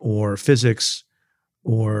engineering or physics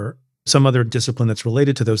or some other discipline that's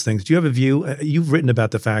related to those things. Do you have a view? You've written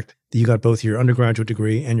about the fact that you got both your undergraduate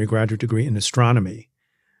degree and your graduate degree in astronomy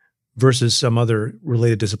versus some other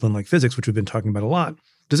related discipline like physics, which we've been talking about a lot.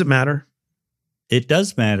 Does it matter? It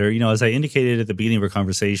does matter. As I indicated at the beginning of our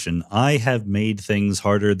conversation, I have made things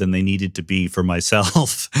harder than they needed to be for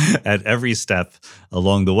myself at every step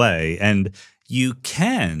along the way. And you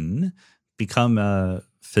can become a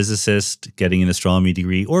physicist getting an astronomy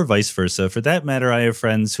degree or vice versa. For that matter, I have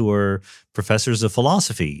friends who are professors of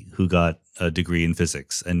philosophy who got a degree in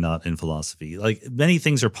physics and not in philosophy. Many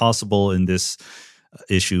things are possible in this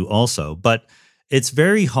issue also, but it's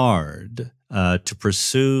very hard to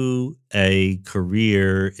pursue a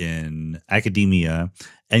career in academia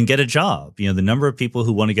and get a job. The number of people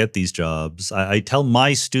who want to get these jobs, I tell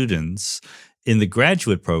my students in the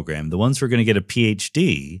graduate program, the ones who are going to get a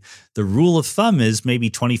PhD, the rule of thumb is maybe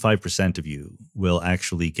 25% of you will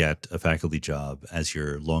actually get a faculty job as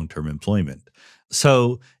your long-term employment.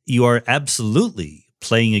 So you are absolutely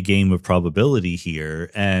playing a game of probability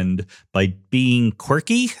here. And by being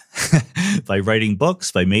quirky, by writing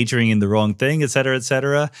books, by majoring in the wrong thing, et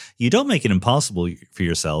cetera, you don't make it impossible for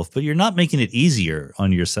yourself, but you're not making it easier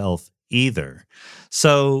on yourself either.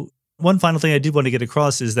 So one final thing I did want to get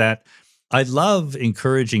across is that I love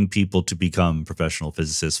encouraging people to become professional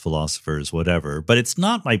physicists, philosophers, whatever, but it's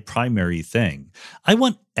not my primary thing. I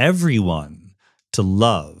want everyone to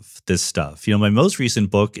love this stuff. My most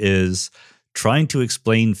recent book is trying to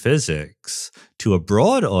explain physics to a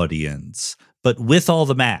broad audience, but with all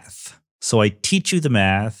the math. So I teach you the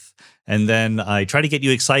math, and then I try to get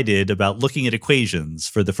you excited about looking at equations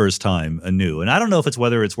for the first time anew. And I don't know if it's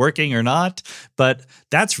whether it's working or not, but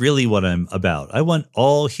that's really what I'm about. I want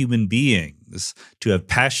all human beings to have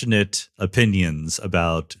passionate opinions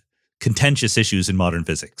about contentious issues in modern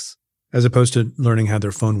physics. As opposed to learning how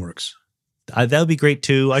their phone works. That would be great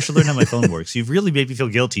too. I should learn how my phone works. You've really made me feel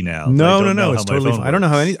guilty now. No. It's totally fine. I don't know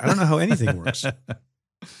how anything works.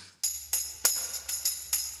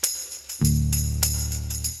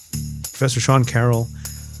 Professor Sean Carroll,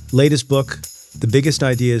 latest book, The Biggest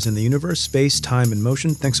Ideas in the Universe, Space, Time, and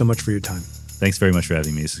Motion. Thanks so much for your time. Thanks very much for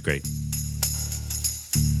having me. This is great.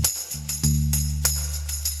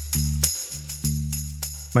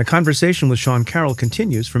 My conversation with Sean Carroll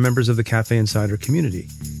continues for members of the Cafe Insider community.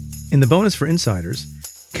 In the bonus for insiders,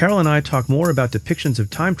 Carroll and I talk more about depictions of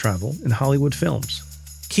time travel in Hollywood films.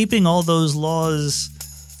 Keeping all those laws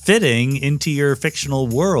fitting into your fictional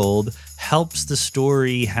world helps the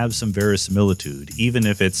story have some verisimilitude, even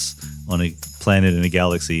if it's on a planet in a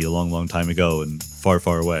galaxy a long, long time ago and far,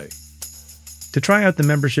 far away. To try out the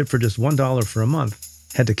membership for just $1 for a month,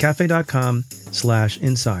 head to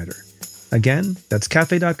cafe.com/insider. Again, that's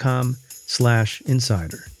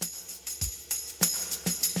cafe.com/insider.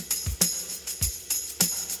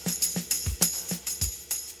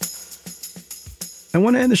 I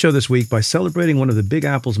want to end the show this week by celebrating one of the Big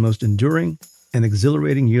Apple's most enduring and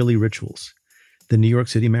exhilarating yearly rituals, the New York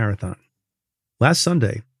City Marathon. Last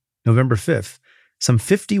Sunday, November 5th, some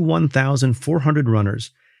 51,400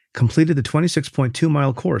 runners completed the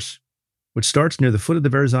 26.2-mile course, which starts near the foot of the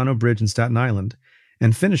Verrazano Bridge in Staten Island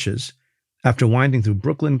and finishes, after winding through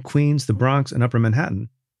Brooklyn, Queens, the Bronx, and Upper Manhattan,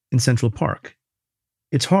 in Central Park.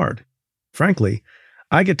 It's hard. Frankly,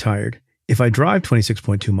 I get tired if I drive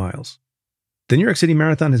 26.2 miles. The New York City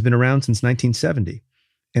Marathon has been around since 1970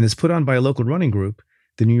 and is put on by a local running group,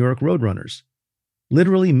 the New York Road Runners.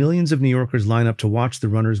 Literally millions of New Yorkers line up to watch the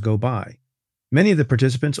runners go by. Many of the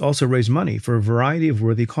participants also raise money for a variety of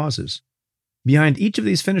worthy causes. Behind each of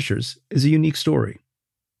these finishers is a unique story.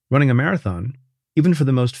 Running a marathon, even for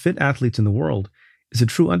the most fit athletes in the world, is a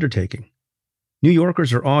true undertaking. New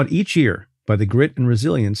Yorkers are awed each year by the grit and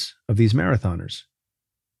resilience of these marathoners.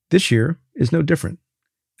 This year is no different,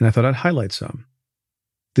 and I thought I'd highlight some.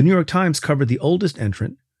 The New York Times covered the oldest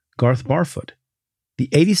entrant, Garth Barfoot. The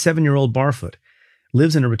 87-year-old Barfoot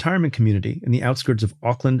lives in a retirement community in the outskirts of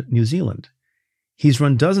Auckland, New Zealand. He's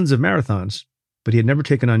run dozens of marathons, but he had never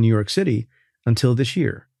taken on New York City until this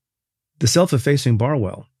year. The self-effacing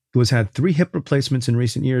Barwell, who has had 3 hip replacements in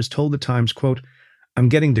recent years, told the Times, quote, "I'm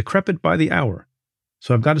getting decrepit by the hour,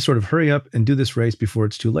 so I've got to sort of hurry up and do this race before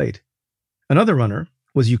it's too late." Another runner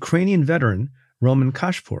was Ukrainian veteran Roman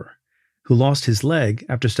Kashpur, who lost his leg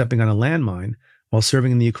after stepping on a landmine while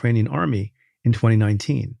serving in the Ukrainian army in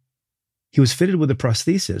 2019. He was fitted with a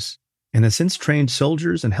prosthesis and has since trained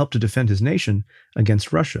soldiers and helped to defend his nation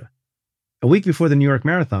against Russia. A week before the New York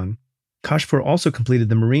Marathon, Kashpur also completed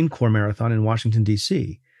the Marine Corps Marathon in Washington,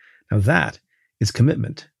 D.C. Now that is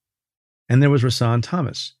commitment. And there was Rasan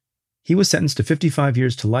Thomas. He was sentenced to 55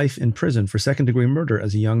 years to life in prison for second-degree murder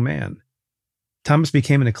as a young man. Thomas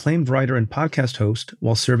became an acclaimed writer and podcast host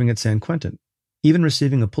while serving at San Quentin, even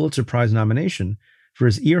receiving a Pulitzer Prize nomination for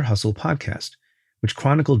his Ear Hustle podcast, which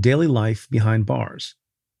chronicled daily life behind bars.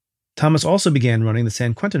 Thomas also began running the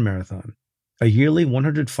San Quentin Marathon, a yearly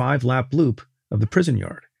 105-lap loop of the prison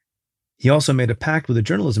yard. He also made a pact with a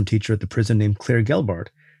journalism teacher at the prison named Claire Gelbart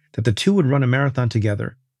that the two would run a marathon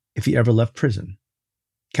together if he ever left prison.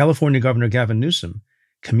 California Governor Gavin Newsom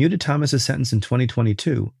commuted Thomas's sentence in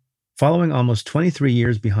 2022, following almost 23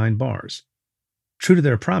 years behind bars. True to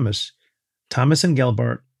their promise, Thomas and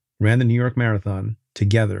Gelbart ran the New York Marathon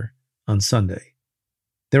together on Sunday.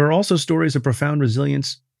 There are also stories of profound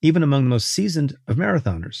resilience even among the most seasoned of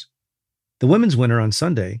marathoners. The women's winner on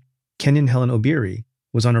Sunday, Kenyan Helen Obiri,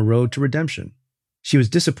 was on a road to redemption. She was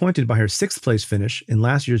disappointed by her 6th-place finish in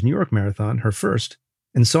last year's New York Marathon, her first,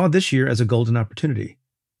 and saw this year as a golden opportunity.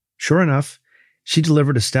 Sure enough, she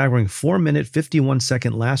delivered a staggering 4-minute,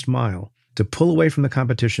 51-second last mile to pull away from the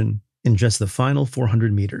competition in just the final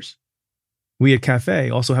 400 meters. We at Cafe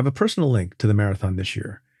also have a personal link to the marathon this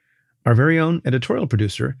year. Our very own editorial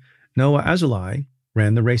producer, Noah Azulai,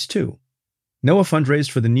 ran the race too. Noah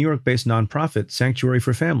fundraised for the New York-based nonprofit Sanctuary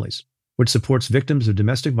for Families, which supports victims of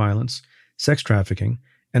domestic violence, sex trafficking,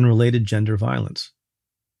 and related gender violence.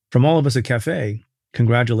 From all of us at Cafe,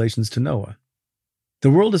 congratulations to Noah. The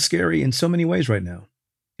world is scary in so many ways right now,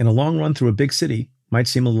 and a long run through a big city might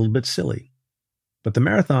seem a little bit silly. But the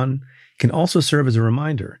marathon can also serve as a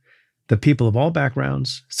reminder that people of all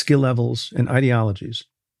backgrounds, skill levels, and ideologies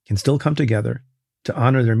can still come together to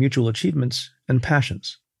honor their mutual achievements and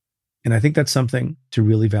passions. And I think that's something to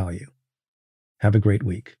really value. Have a great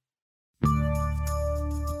week.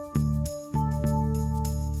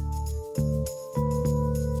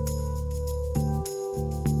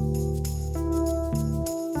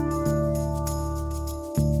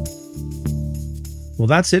 Well,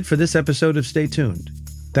 that's it for this episode of Stay Tuned.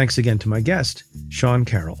 Thanks again to my guest, Sean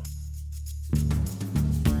Carroll.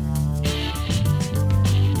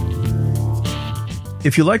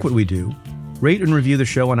 If you like what we do, rate and review the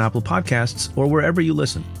show on Apple Podcasts or wherever you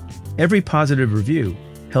listen. Every positive review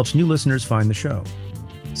helps new listeners find the show.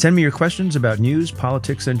 Send me your questions about news,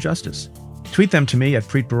 politics, and justice. Tweet them to me at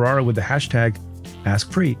Preet Bharara with the hashtag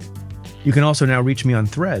AskPreet. You can also now reach me on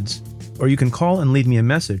Threads, or you can call and leave me a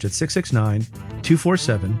message at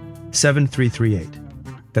 669-247-7338.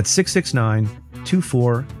 That's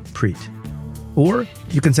 669-24-PREET. Or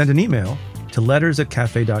you can send an email to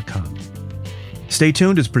letters@cafe.com. Stay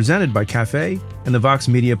Tuned is presented by Cafe and the Vox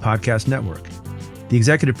Media Podcast Network. The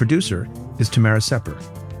executive producer is Tamara Sepper.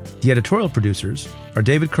 The editorial producers are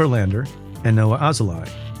David Kurlander and Noah Azulai.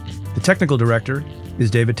 The technical director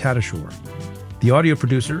is David Tadashore. The audio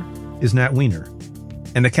producer is Nat Weiner.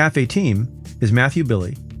 And the Cafe team is Matthew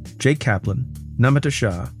Billy, Jake Kaplan, Namita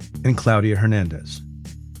Shah, and Claudia Hernandez.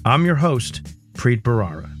 I'm your host, Preet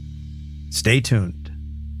Bharara. Stay tuned.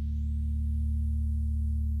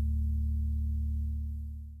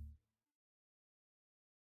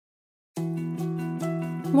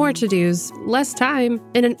 More to-dos, less time,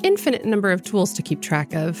 and an infinite number of tools to keep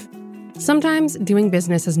track of. Sometimes doing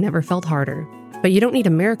business has never felt harder, but you don't need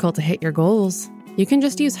a miracle to hit your goals. You can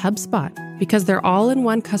just use HubSpot, because their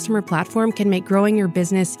all-in-one customer platform can make growing your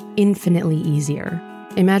business infinitely easier.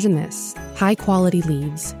 Imagine this: high-quality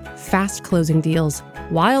leads, fast closing deals,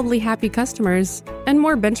 wildly happy customers, and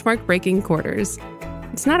more benchmark-breaking quarters.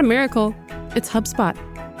 It's not a miracle, it's HubSpot.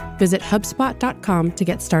 Visit HubSpot.com to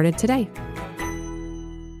get started today.